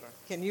grandchildren.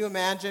 Can you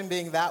imagine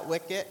being that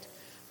wicked?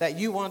 That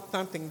you want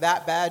something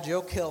that bad,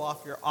 you'll kill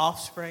off your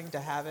offspring to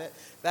have it?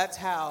 That's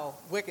how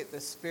wicked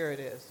this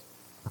spirit is.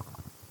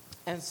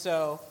 And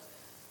so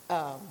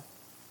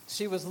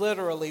she was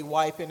literally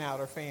wiping out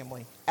her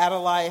family.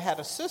 Athaliah had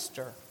a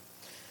sister,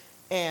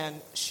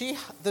 and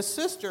the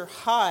sister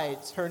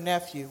hides her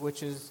nephew,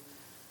 which is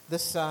the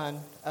son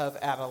of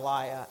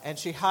Athaliah, and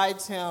she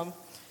hides him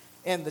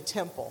in the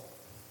temple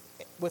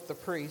with the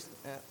priest.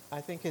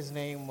 I think his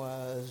name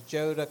was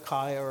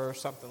Jodaiah or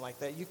something like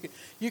that.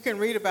 You can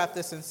read about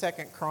this in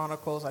 2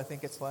 Chronicles. I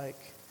think it's like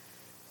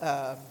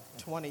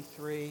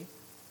 23.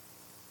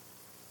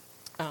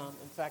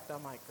 In fact, I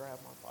might grab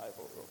my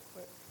Bible real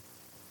quick.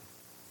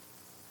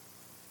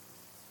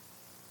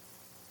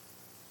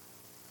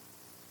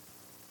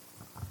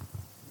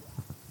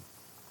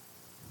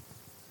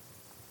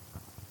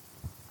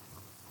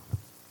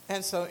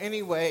 And so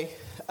anyway,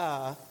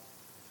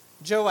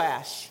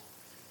 Joash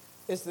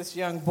is this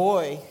young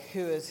boy who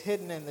is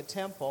hidden in the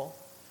temple.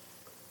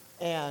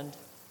 And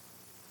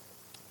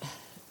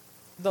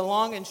the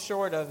long and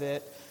short of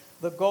it,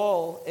 the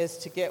goal is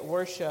to get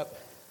worship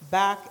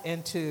back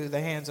into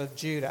the hands of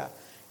Judah,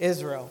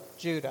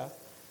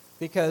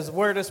 because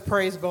where does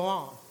praise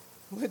belong?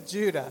 With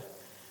Judah.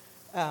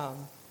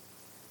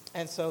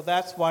 And so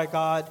that's why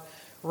God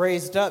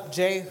raised up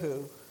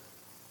Jehu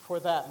for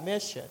that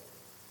mission.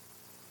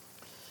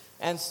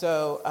 And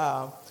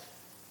so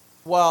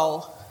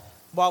while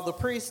the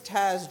priest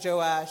has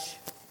Joash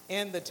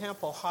in the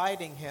temple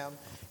hiding him,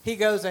 he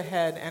goes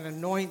ahead and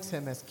anoints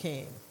him as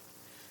king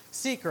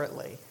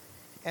secretly.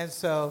 And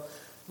so,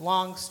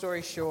 long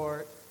story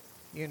short,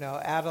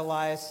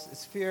 Athaliah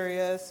is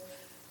furious.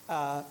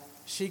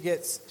 She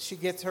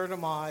gets her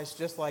demise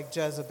just like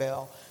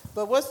Jezebel.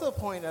 But what's the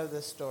point of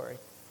this story?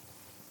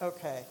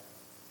 Okay.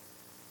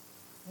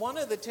 One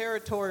of the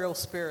territorial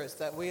spirits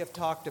that we have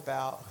talked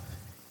about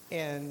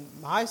in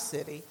my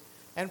city,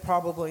 and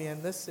probably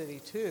in this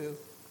city too,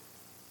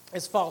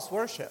 is false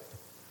worship.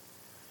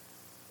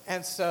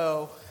 And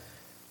so,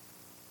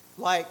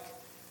 like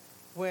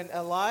when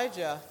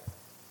Elijah,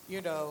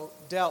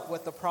 dealt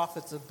with the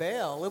prophets of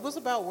Baal, it was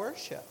about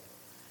worship.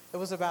 It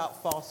was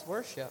about false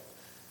worship.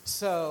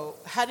 So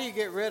how do you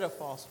get rid of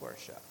false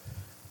worship?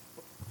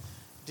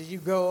 Do you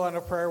go on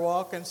a prayer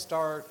walk and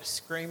start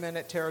screaming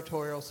at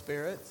territorial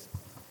spirits?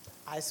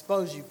 I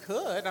suppose you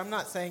could. I'm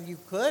not saying you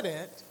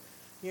couldn't,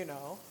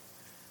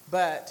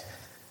 but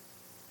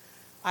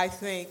I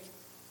think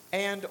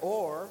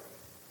or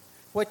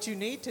what you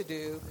need to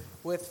do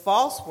with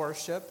false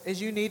worship is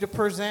you need to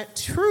present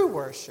true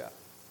worship.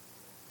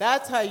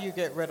 That's how you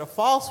get rid of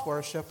false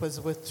worship, is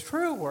with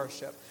true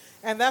worship.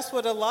 And that's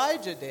what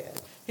Elijah did.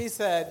 He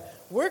said,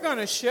 we're going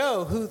to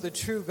show who the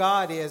true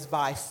God is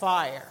by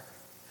fire.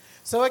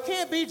 So it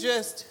can't be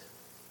just,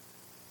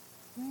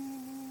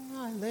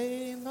 I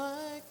lay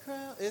my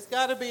crown. It's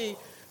got to be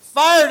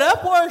Fired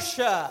up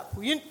worship.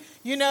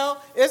 You know,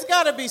 it's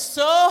got to be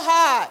so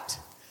hot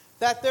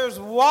that there's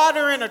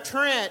water in a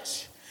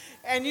trench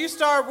and you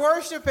start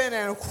worshiping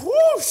and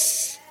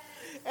whoosh.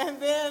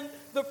 And then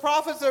the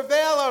prophets of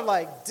Baal are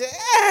like,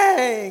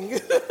 dang,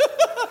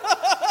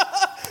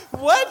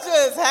 what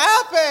just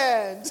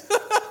happened?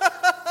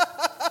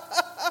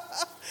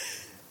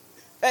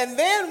 And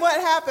then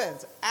what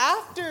happens?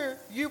 After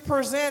you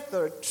present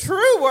the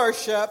true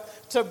worship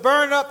to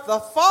burn up the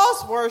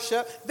false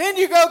worship, then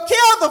you go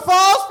kill the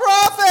false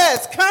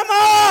prophets. Come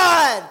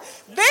on.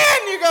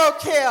 Then you go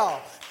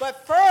kill.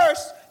 But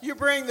first, you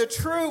bring the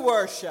true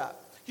worship.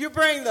 You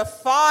bring the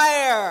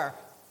fire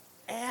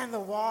and the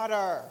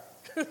water.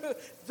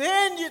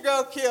 Then you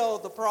go kill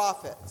the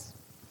prophets.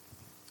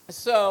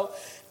 So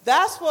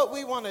that's what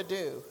we want to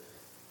do.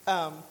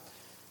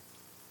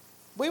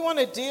 We want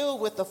to deal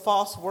with the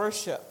false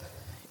worship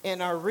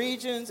in our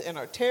regions, in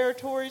our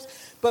territories,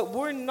 but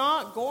we're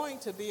not going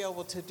to be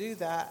able to do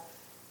that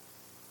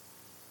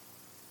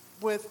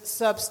with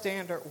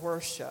substandard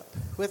worship,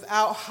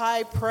 without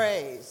high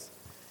praise.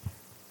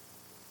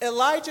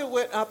 Elijah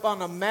went up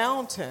on a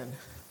mountain.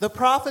 The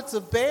prophets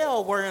of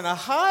Baal were in a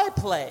high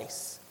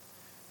place.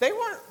 They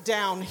weren't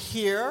down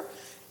here.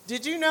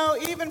 Did you know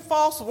even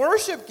false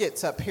worship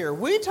gets up here?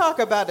 We talk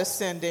about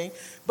ascending,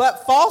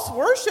 but false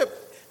worship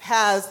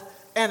has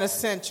an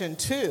ascension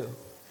too.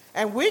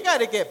 And we got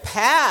to get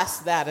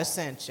past that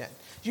ascension.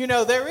 You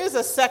know, there is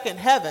a second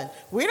heaven.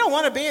 We don't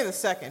want to be in the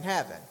second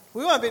heaven.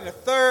 We want to be in the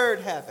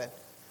third heaven,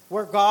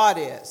 where God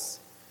is,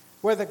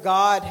 where the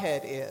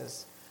Godhead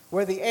is,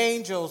 where the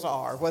angels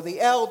are, where the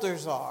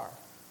elders are,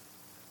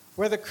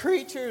 where the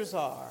creatures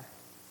are,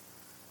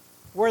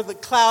 where the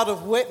cloud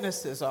of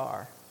witnesses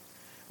are.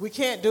 We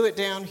can't do it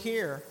down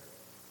here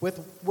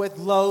with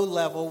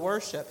low-level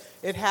worship.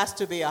 It has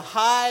to be a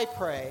high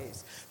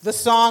praise. The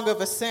Song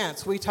of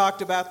Ascents. We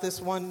talked about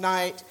this one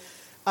night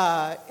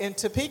in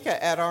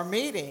Topeka at our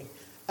meeting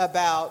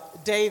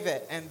about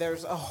David, and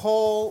there's a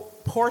whole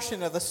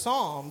portion of the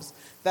Psalms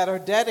that are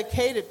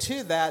dedicated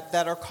to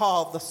that are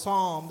called the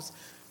Psalms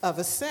of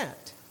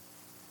Ascent.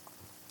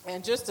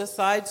 And just a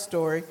side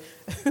story,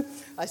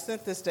 I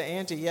sent this to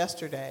Angie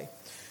yesterday,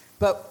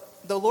 but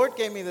the Lord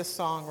gave me this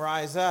song,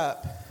 Rise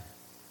Up,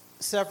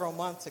 several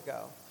months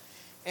ago.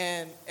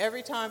 And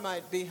every time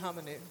I'd be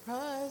humming it,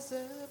 Rise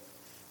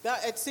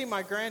Up, I'd see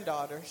my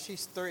granddaughter,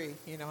 she's 3,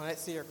 you know, and I'd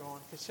see her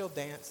going, because she'll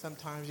dance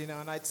sometimes, you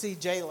know, and I'd see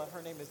Jayla,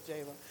 her name is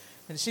Jayla,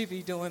 and she'd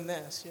be doing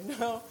this, you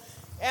know.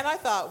 And I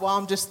thought, well,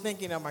 I'm just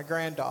thinking of my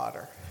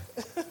granddaughter.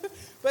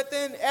 But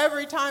then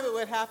every time it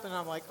would happen,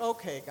 I'm like,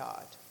 okay,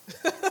 God.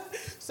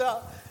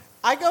 So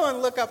I go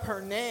and look up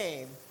her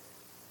name.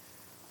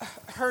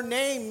 Her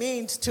name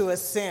means to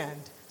ascend.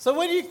 So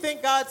what do you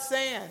think God's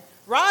saying?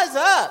 Rise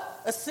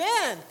up,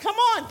 ascend. Come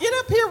on, get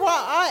up here while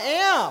I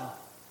am.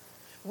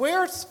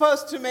 We're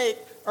supposed to make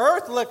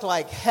earth look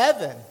like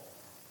heaven.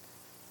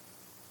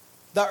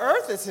 The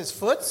earth is his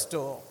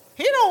footstool.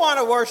 He don't want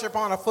to worship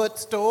on a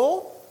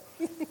footstool.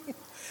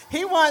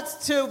 He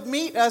wants to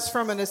meet us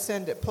from an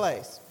ascended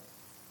place.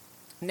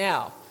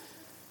 Now,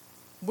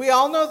 we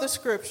all know the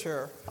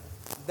scripture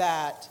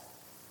that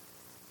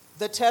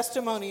the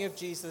testimony of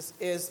Jesus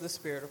is the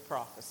spirit of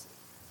prophecy.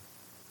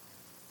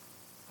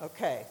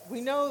 Okay,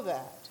 we know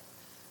that.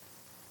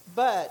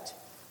 But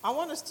I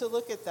want us to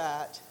look at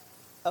that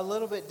a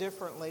little bit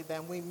differently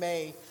than we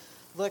may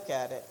look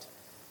at it.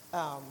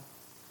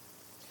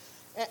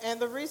 And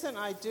the reason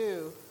I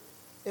do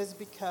is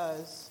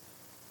because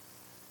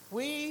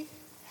we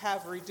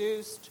have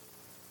reduced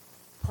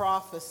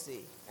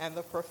prophecy and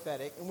the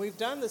prophetic, and we've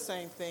done the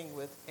same thing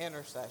with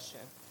intercession,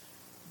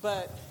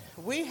 but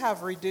we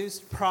have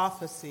reduced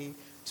prophecy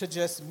to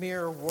just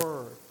mere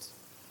words.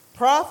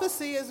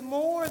 Prophecy is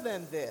more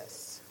than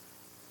this.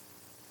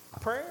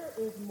 Prayer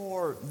is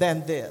more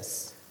than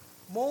this,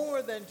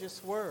 more than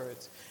just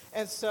words.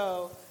 And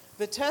so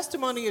the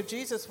testimony of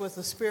Jesus was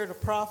the spirit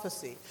of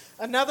prophecy.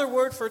 Another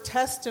word for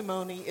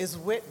testimony is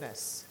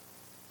witness.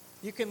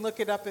 You can look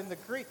it up in the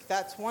Greek.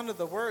 That's one of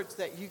the words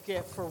that you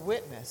get for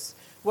witness.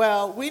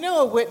 Well, we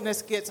know a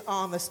witness gets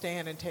on the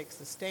stand and takes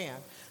the stand.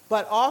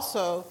 But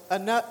also,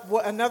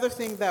 another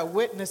thing that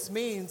witness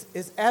means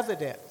is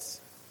evidence.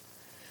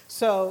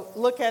 So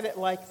look at it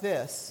like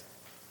this.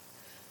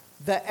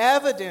 The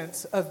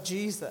evidence of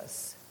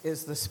Jesus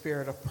is the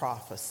spirit of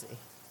prophecy.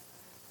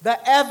 The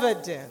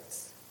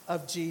evidence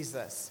of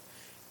Jesus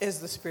is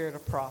the spirit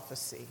of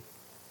prophecy.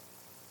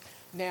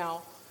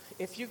 Now,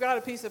 if you got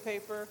a piece of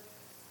paper,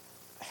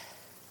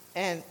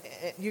 and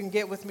you can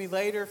get with me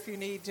later if you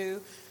need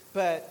to,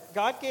 but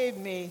God gave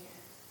me,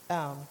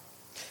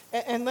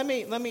 and let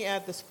me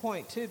add this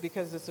point too,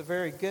 because it's a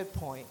very good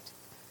point.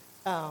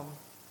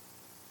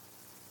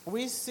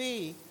 We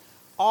see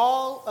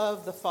all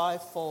of the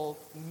fivefold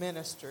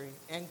ministry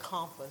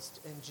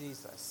encompassed in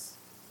Jesus.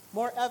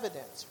 More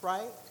evidence,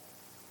 right?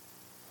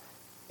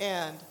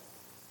 And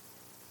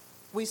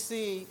we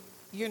see,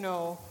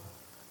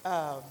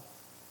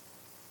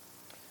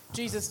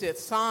 Jesus did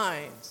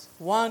signs,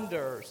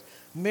 wonders,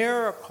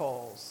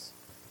 miracles,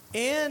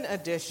 in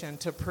addition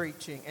to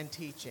preaching and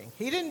teaching.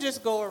 He didn't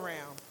just go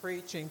around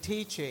preaching,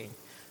 teaching.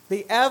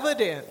 The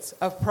evidence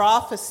of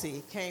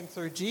prophecy came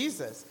through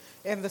Jesus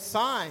and the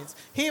signs.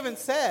 He even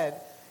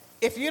said,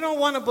 if you don't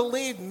want to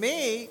believe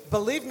me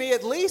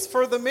at least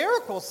for the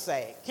miracle's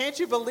sake. Can't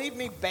you believe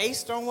me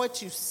based on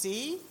what you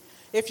see?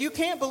 If you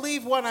can't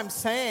believe what I'm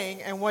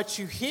saying and what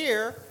you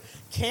hear,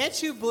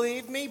 can't you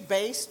believe me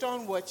based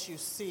on what you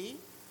see?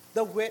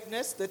 The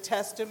witness, the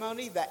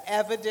testimony, the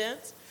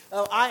evidence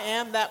of I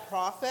am that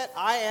prophet,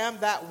 I am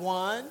that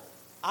one,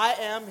 I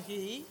am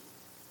he.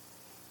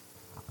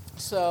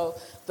 So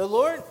the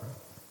Lord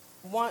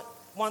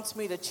wants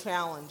me to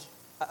challenge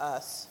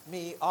us,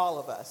 me, all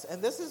of us.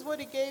 And this is what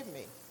he gave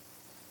me.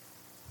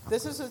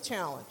 This is a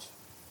challenge.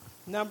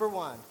 Number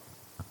one,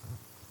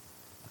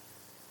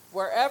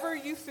 wherever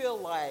you feel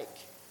like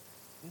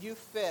you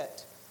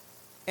fit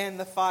in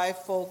the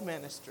fivefold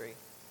ministry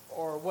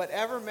or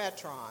whatever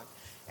Metron,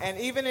 and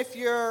even if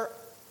you're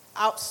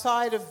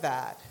outside of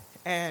that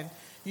and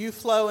you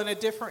flow in a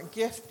different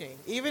gifting,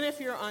 even if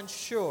you're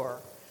unsure,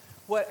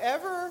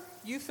 whatever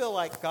you feel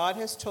like God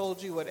has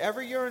told you,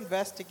 whatever you're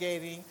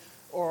investigating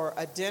or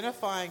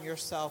identifying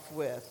yourself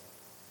with,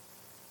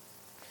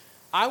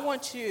 I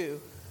want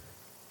you,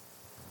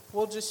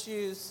 we'll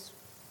use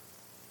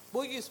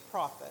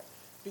prophet,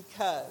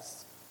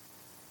 because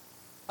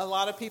a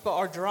lot of people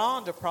are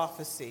drawn to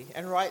prophecy,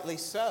 and rightly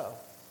so.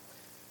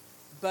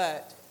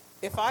 But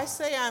if I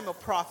say I'm a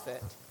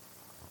prophet,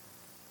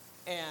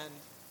 and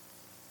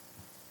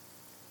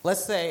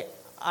let's say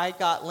I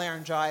got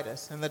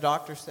laryngitis, and the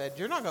doctor said,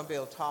 you're not going to be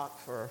able to talk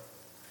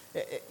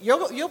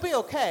you'll be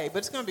okay, but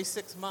it's going to be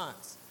 6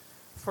 months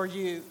for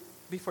you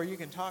before you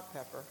can talk,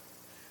 Pepper.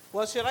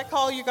 Well, should I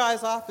call you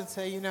guys up and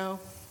say, I'm not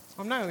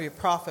going to be a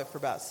prophet for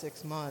about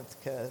 6 months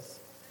because,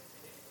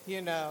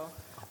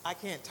 I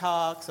can't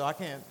talk, so I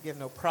can't give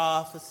no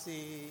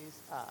prophecies.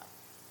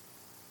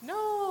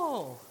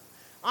 No.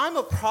 I'm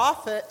a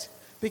prophet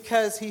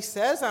because he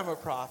says I'm a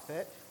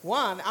prophet.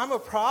 One, I'm a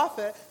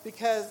prophet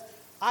because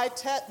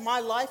my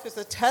life is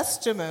a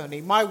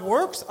testimony. My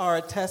works are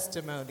a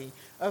testimony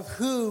of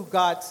who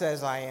God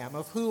says I am,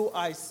 of who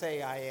I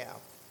say I am.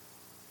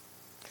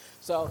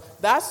 So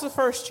that's the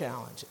first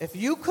challenge. If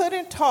you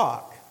couldn't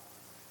talk,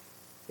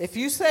 if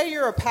you say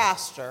you're a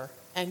pastor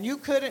and you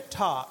couldn't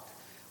talk,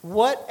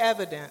 what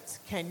evidence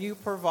can you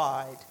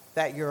provide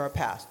that you're a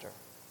pastor?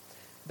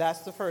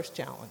 That's the first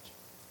challenge.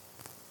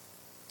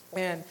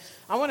 And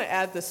I want to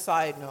add this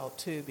side note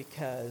too,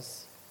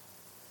 because,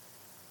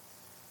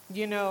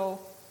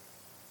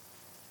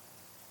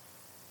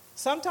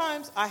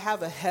 sometimes I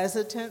have a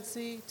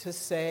hesitancy to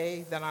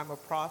say that I'm a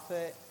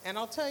prophet, and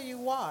I'll tell you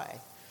why.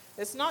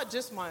 It's not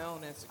just my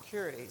own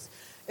insecurities.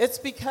 It's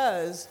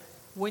because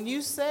when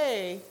you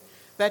say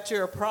that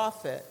you're a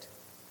prophet,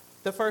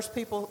 the first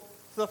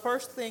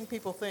thing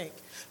people think,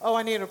 oh,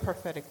 I need a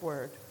prophetic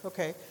word.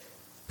 Okay,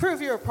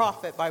 prove you're a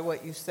prophet by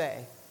what you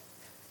say.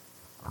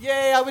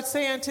 Yea, I would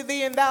say unto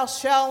thee, and thou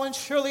shalt, and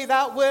surely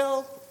thou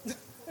will.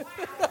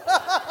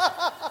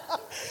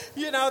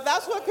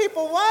 That's what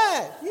people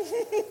want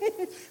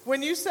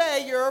when you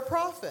say you're a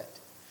prophet.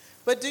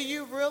 But do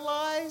you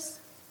realize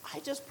I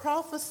just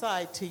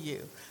prophesied to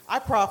you? I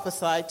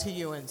prophesied to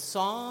you in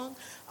song.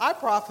 I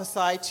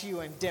prophesied to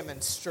you in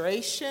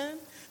demonstration.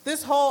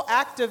 This whole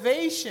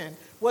activation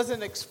was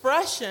an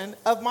expression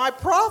of my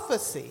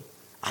prophecy.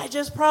 I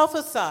just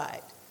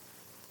prophesied.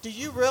 Do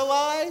you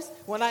realize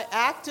when I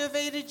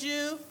activated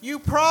you, you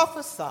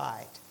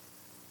prophesied?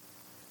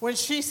 When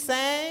she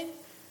sang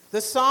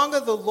the song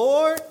of the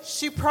Lord,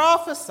 she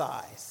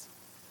prophesies.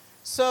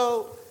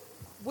 So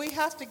we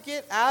have to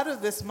get out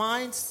of this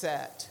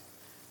mindset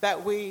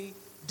that we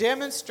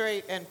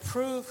demonstrate and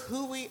prove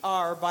who we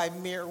are by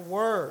mere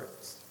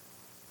words.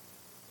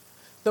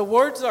 The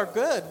words are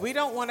good. We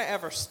don't want to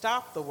ever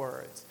stop the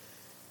words.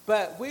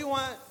 But we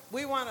want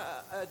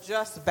a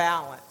just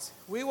balance.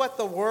 We want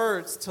the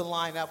words to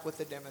line up with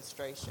the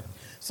demonstration.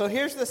 So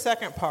here's the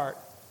second part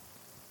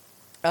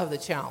of the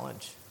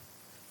challenge.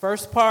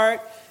 First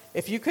part,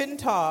 if you couldn't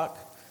talk,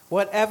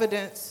 what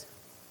evidence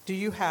do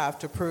you have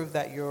to prove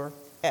that you're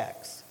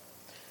X?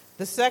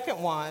 The second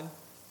one,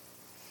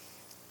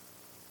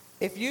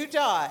 if you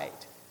died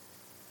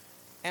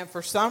and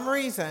for some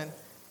reason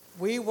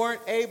we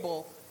weren't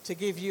able to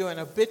give you an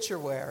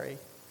obituary,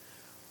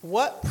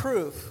 what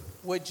proof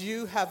would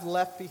you have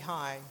left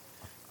behind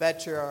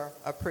that you're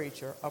a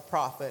preacher, a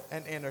prophet,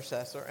 an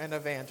intercessor, an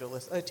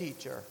evangelist, a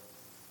teacher,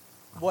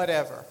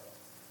 whatever?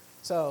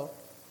 So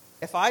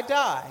if I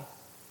die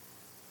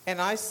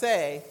and I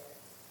say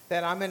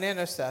that I'm an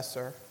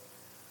intercessor,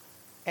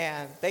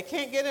 and they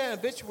can't get an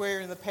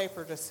obituary in the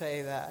paper to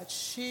say that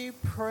she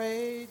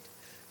prayed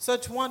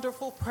such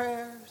wonderful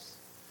prayers,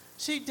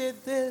 she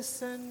did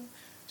this, and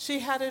she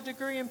had a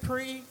degree in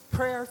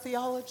prayer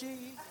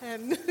theology,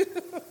 and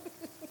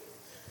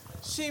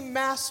she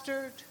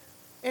mastered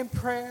in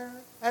prayer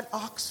at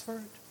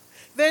Oxford.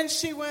 Then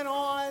she went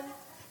on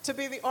to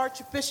be the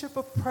Archbishop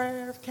of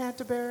Prayer of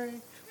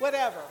Canterbury,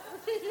 whatever.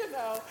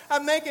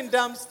 I'm making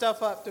dumb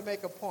stuff up to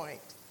make a point.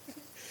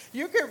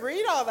 You can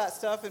read all that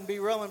stuff and be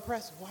real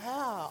impressed.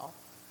 Wow.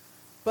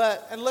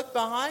 And look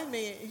behind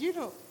me, you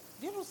don't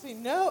see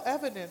no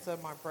evidence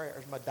of my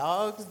prayers. My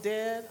dog's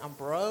dead. I'm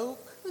broke.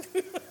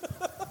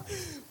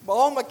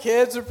 All my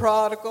kids are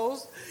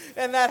prodigals.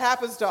 And that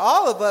happens to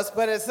all of us.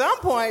 But at some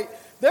point,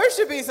 there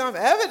should be some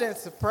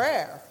evidence of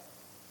prayer.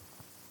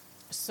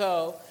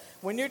 So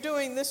when you're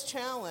doing this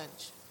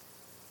challenge,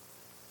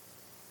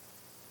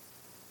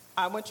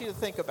 I want you to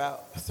think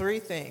about 3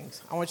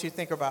 things. I want you to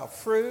think about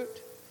fruit.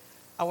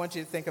 I want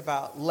you to think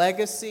about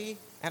legacy.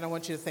 And I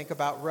want you to think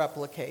about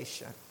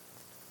replication.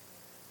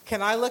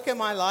 Can I look at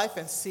my life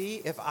and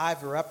see if I've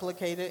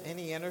replicated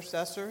any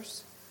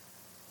intercessors?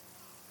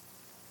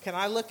 Can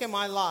I look at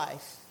my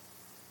life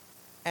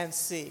and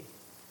see?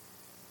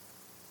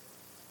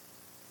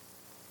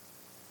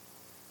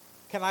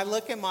 Can I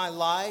look at my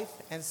life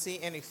and see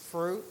any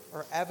fruit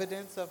or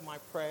evidence of my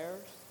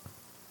prayers?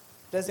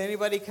 Does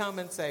anybody come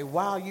and say,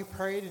 wow, you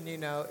prayed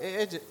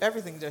and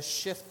everything just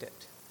shifted?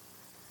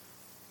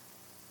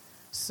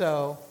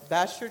 So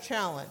that's your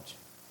challenge.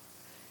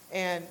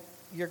 And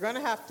you're going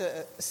to have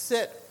to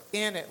sit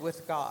in it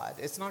with God.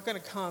 It's not going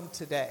to come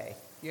today.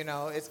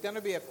 It's going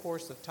to be a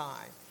course of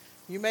time.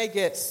 You may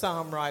get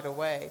some right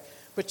away,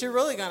 but you're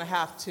really going to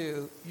have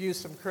to use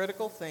some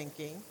critical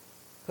thinking,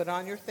 put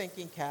on your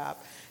thinking cap,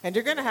 and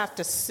you're going to have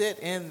to sit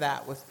in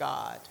that with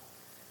God.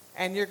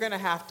 And you're going to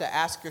have to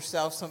ask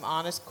yourself some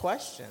honest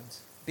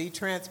questions. Be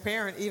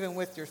transparent even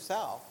with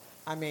yourself.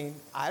 I mean,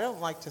 I don't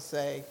like to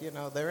say,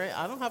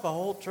 I don't have a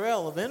whole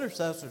trail of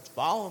intercessors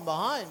following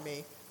behind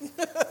me.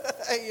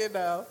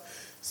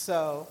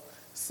 So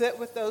sit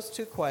with those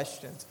 2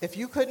 questions. If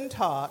you couldn't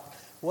talk,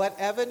 what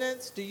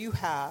evidence do you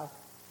have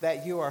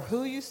that you are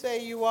who you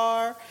say you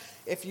are?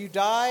 If you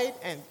died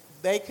and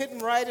they couldn't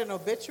write an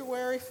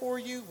obituary for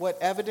you,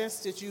 what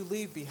evidence did you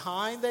leave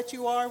behind that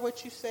you are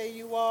what you say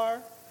you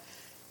are?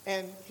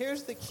 And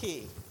here's the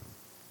key.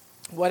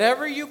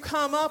 Whatever you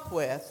come up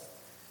with,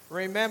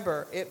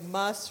 remember, it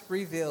must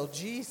reveal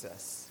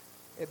Jesus.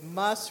 It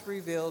must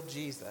reveal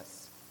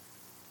Jesus.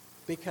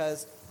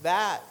 Because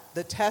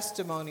the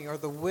testimony or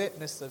the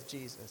witness of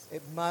Jesus,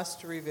 it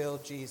must reveal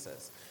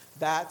Jesus.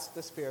 That's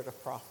the spirit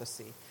of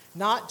prophecy.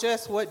 Not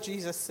just what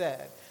Jesus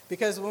said.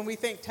 Because when we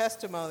think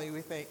testimony,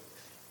 we think,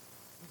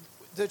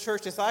 the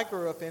churches I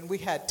grew up in, we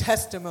had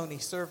testimony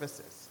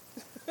services.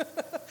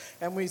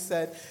 And we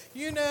said,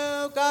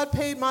 God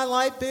paid my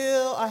light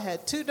bill. I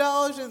had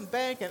 $2 in the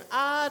bank and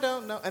I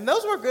don't know. And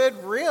those were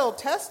good, real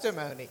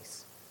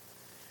testimonies.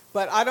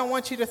 But I don't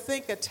want you to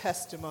think of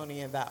testimony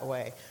in that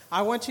way.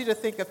 I want you to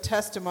think of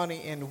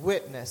testimony in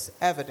witness,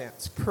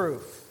 evidence,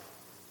 proof.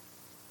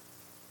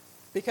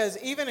 Because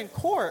even in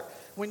court,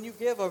 when you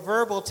give a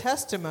verbal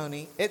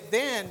testimony, it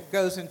then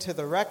goes into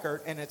the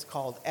record and it's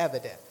called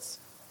evidence.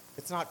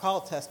 It's not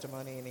called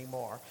testimony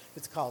anymore.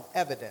 It's called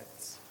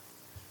evidence.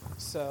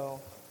 So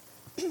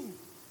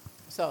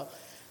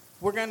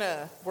we're going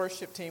to,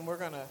 worship team, we're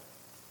going to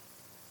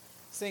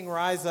sing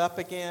Rise Up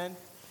again.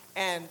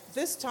 And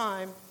this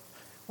time,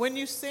 when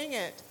you sing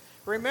it,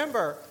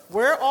 remember,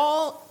 we're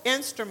all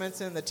instruments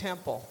in the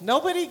temple.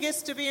 Nobody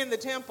gets to be in the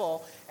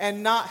temple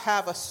and not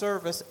have a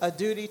service, a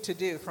duty to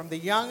do, from the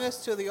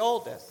youngest to the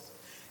oldest.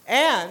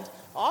 And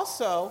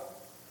also,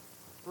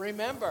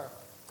 remember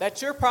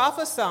that you're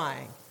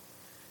prophesying,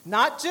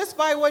 not just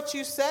by what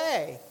you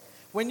say.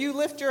 When you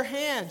lift your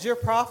hands, you're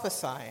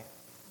prophesying.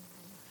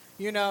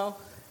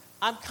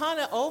 I'm kind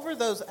of over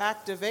those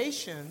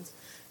activations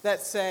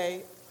that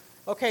say,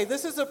 okay,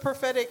 this is a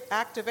prophetic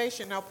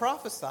activation, now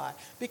prophesy.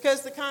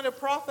 Because the kind of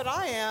prophet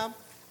I am,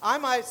 I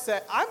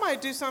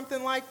might do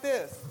something like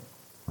this.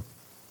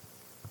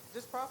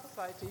 Just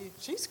prophesy to you.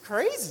 She's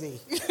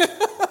crazy.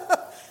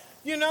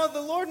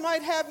 The Lord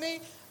might have me,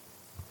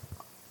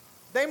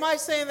 they might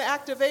say in the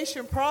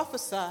activation,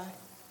 prophesy.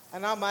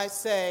 And I might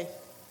say,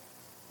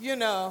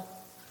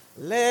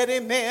 let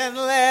him in,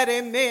 let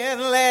him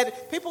in,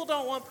 People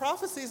don't want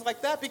prophecies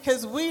like that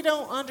because we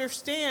don't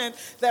understand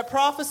that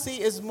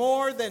prophecy is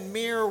more than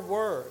mere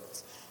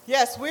words.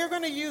 Yes, we're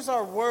going to use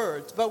our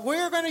words, but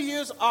we're going to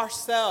use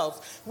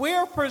ourselves.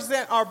 We'll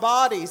present our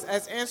bodies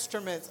as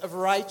instruments of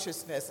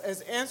righteousness,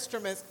 as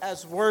instruments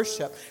as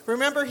worship.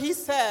 Remember, he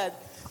said,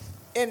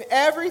 in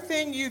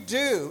everything you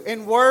do,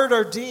 in word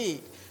or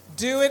deed,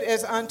 do it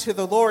as unto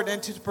the Lord,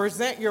 and to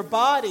present your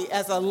body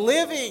as a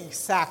living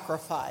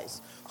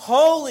sacrifice,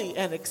 holy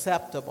and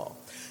acceptable.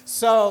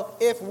 So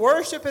if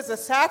worship is a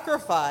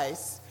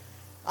sacrifice,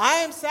 I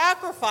am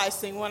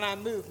sacrificing when I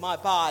move my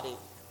body.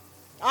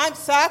 I'm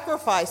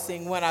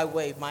sacrificing when I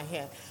wave my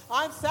hand.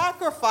 I'm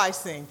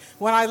sacrificing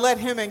when I let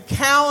him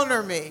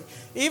encounter me.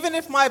 Even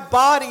if my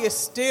body is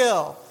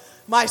still,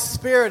 my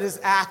spirit is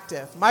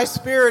active. My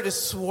spirit is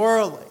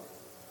swirling.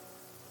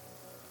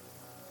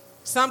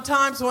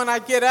 Sometimes when I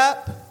get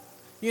up,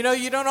 you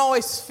don't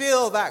always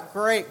feel that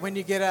great when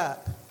you get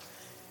up.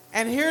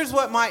 And here's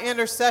what my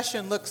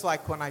intercession looks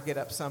like when I get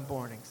up some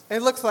mornings.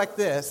 It looks like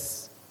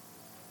this.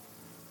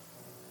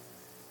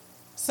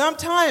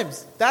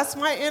 Sometimes that's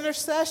my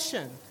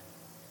intercession.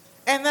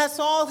 And that's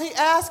all he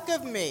asks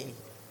of me.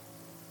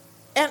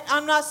 And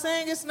I'm not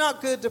saying it's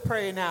not good to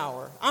pray an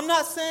hour. I'm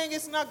not saying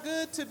it's not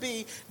good to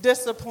be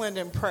disciplined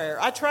in prayer.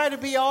 I try to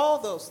be all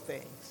those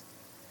things.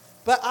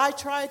 But I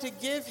try to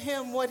give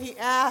him what he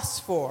asks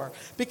for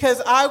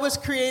because I was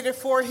created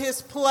for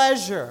his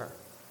pleasure.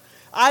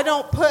 I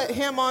don't put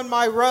him on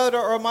my rota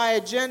or my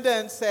agenda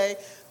and say,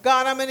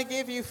 God, I'm going to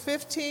give you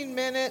 15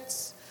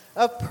 minutes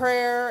of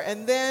prayer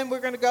and then we're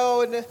going to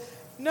go. And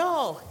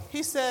no,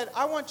 he said,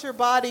 I want your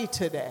body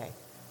today.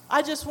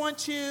 I just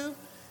want you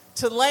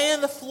to lay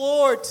on the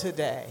floor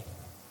today.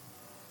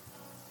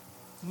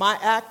 My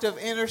act of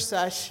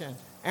intercession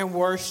and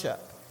worship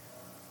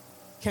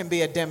can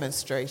be a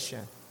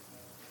demonstration.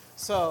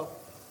 So,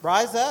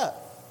 rise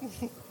up.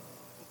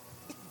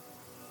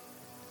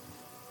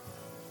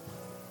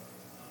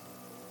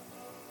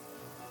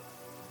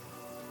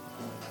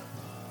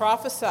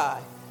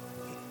 Prophesy.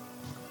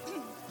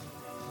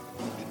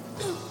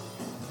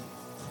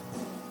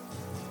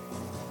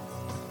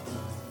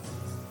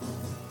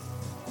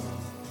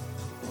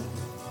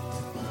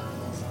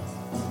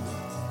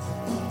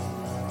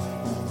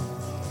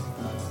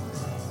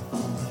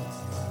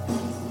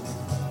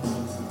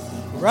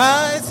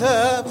 Rise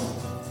up.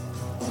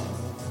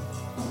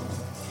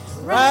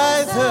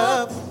 Rise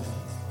up.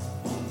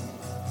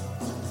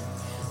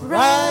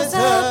 Rise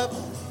up.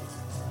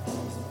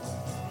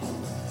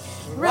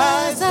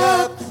 Rise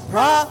up.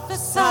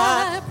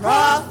 Prophesy.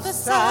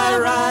 Prophesy.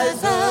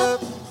 Rise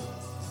up.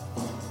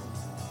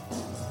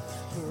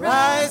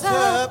 Rise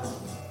up.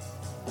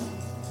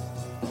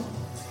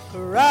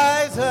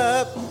 Rise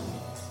up.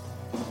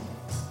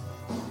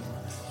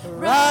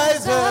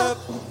 Rise up.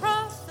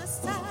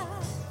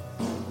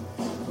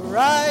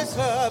 Rise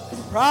up,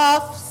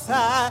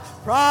 prophesy,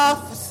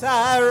 prophesy,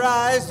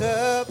 rise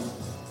up.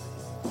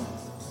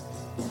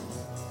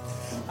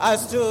 I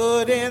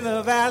stood in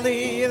the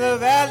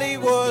valley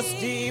was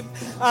deep.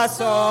 I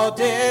saw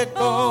dead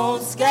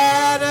bones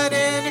scattered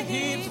in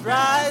heaps.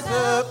 Rise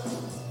up,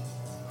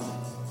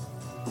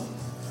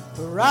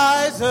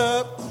 rise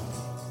up.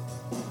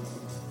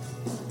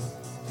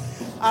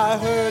 I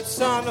heard,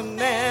 Son of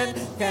Man,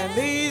 can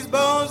these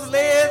bones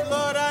live?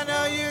 Lord, I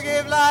know you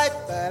give life,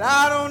 but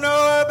I don't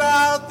know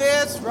about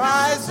this.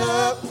 Rise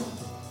up.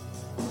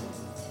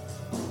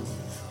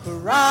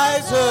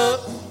 Rise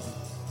up.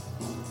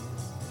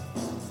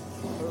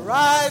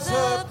 Rise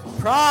up.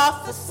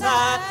 Prophesy.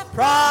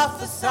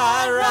 Prophesy.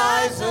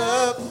 Rise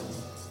up.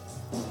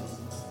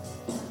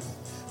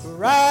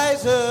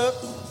 Rise up.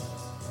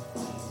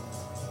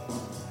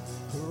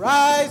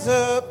 Rise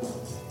up.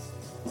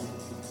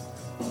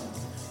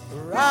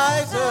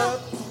 Rise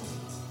up,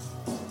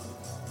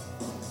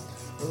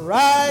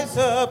 rise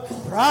up,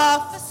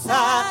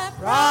 prophesy,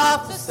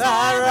 prophesy,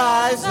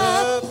 rise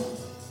up.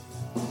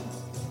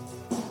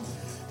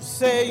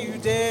 Say you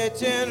dead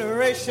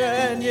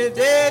generation, you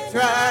dead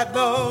dry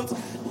bones,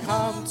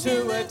 come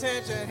to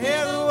attention,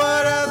 hear the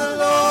word of the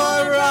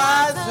Lord.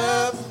 Rise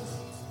up,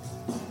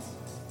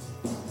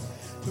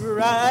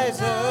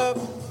 rise up.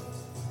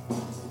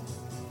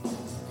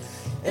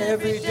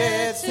 Every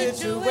dead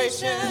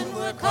situation,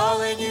 we're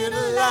calling you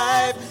to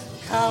life.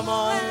 Come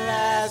on,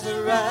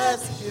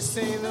 Lazarus, you've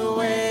seen the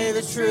way,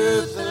 the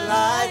truth, the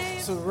light.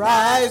 So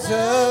rise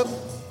up,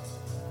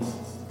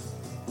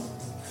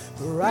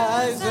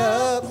 rise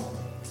up,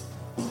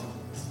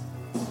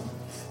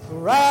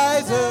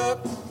 rise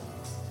up,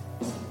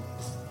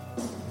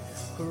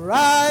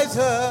 rise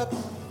up,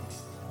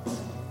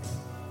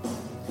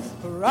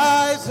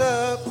 rise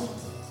up,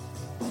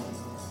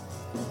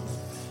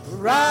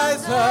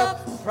 rise up.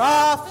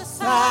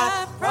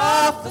 Prophesy,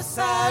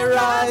 prophesy,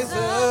 rise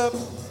up.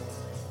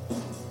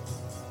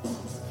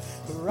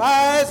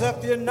 Rise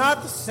up, you're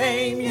not the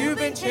same. You've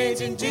been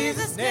changed in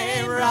Jesus'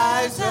 name.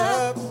 Rise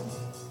up.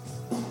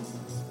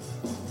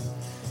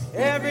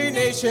 Every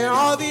nation,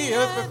 all the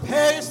earth,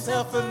 prepare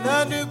yourself for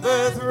the new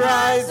birth.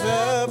 Rise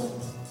up.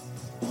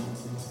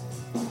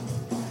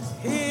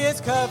 He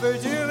has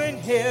covered you in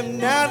him.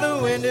 Now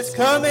the wind is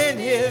coming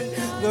in.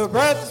 The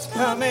breath is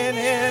coming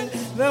in.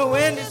 The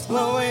wind is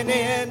blowing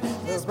in.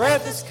 The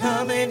breath is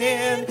coming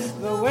in.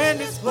 The wind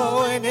is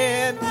blowing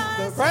in.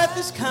 The breath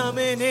is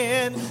coming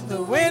in.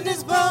 The wind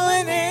is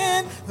blowing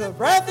in. The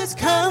breath is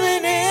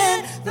coming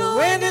in. The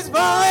wind is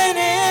blowing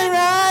in.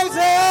 Rise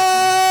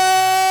up.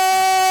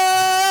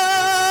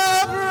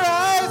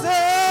 Rise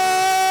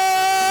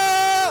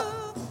up.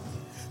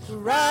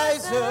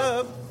 Rise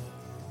up.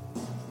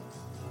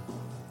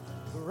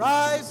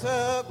 Rise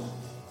up.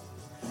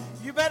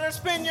 You better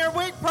spend your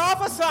week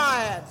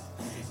prophesying.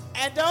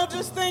 And don't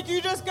just think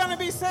you're just going to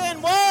be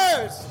saying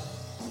words.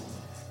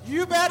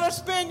 You better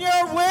spend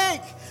your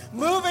week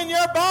moving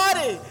your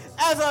body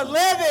as a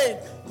living,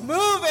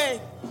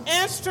 moving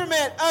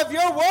instrument of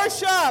your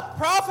worship.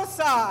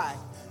 Prophesy.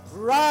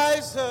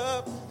 Rise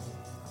up.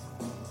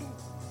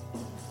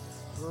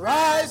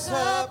 Rise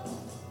up.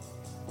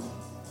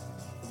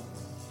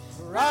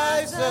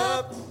 Rise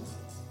up.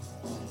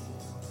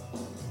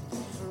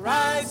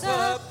 Rise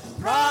up.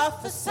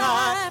 Prophesy.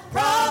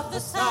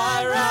 Prophesy.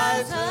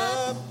 Rise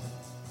up.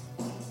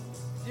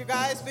 You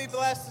guys be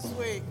blessed this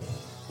week.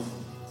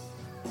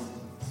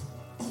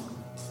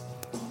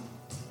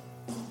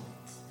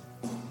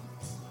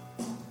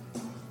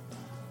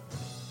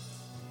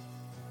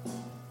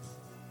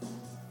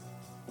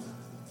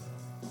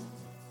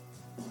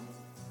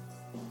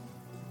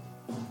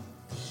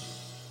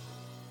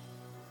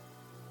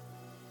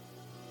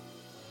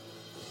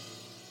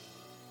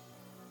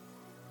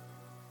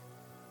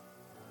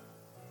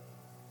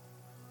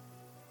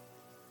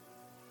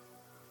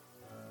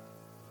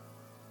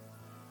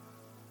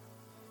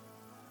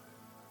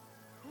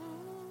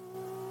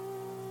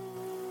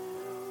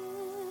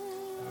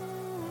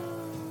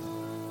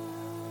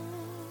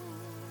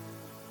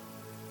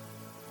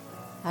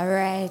 All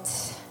right.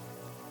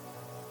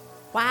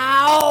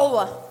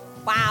 Wow.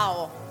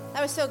 Wow.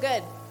 That was so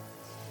good.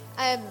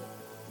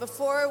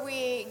 Before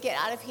we get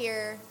out of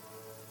here,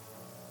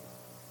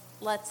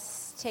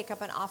 let's take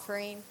up an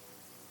offering.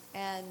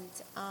 And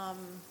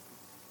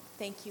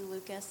thank you,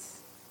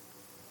 Lucas.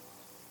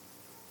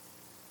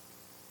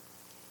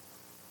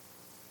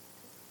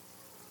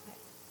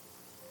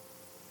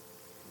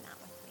 Not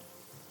with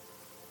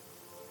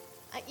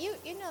me.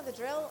 You know the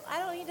drill. I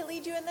don't need to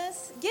lead you in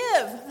this.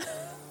 Give.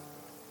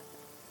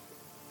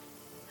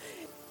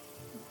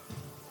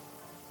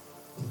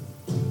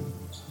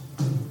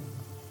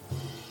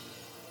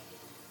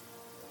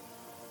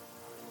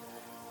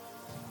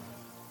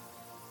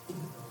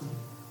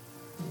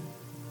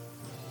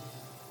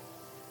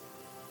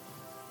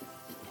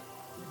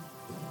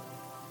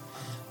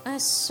 I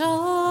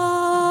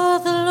saw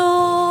the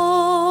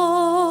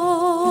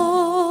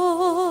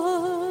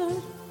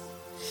Lord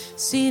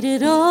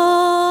seated on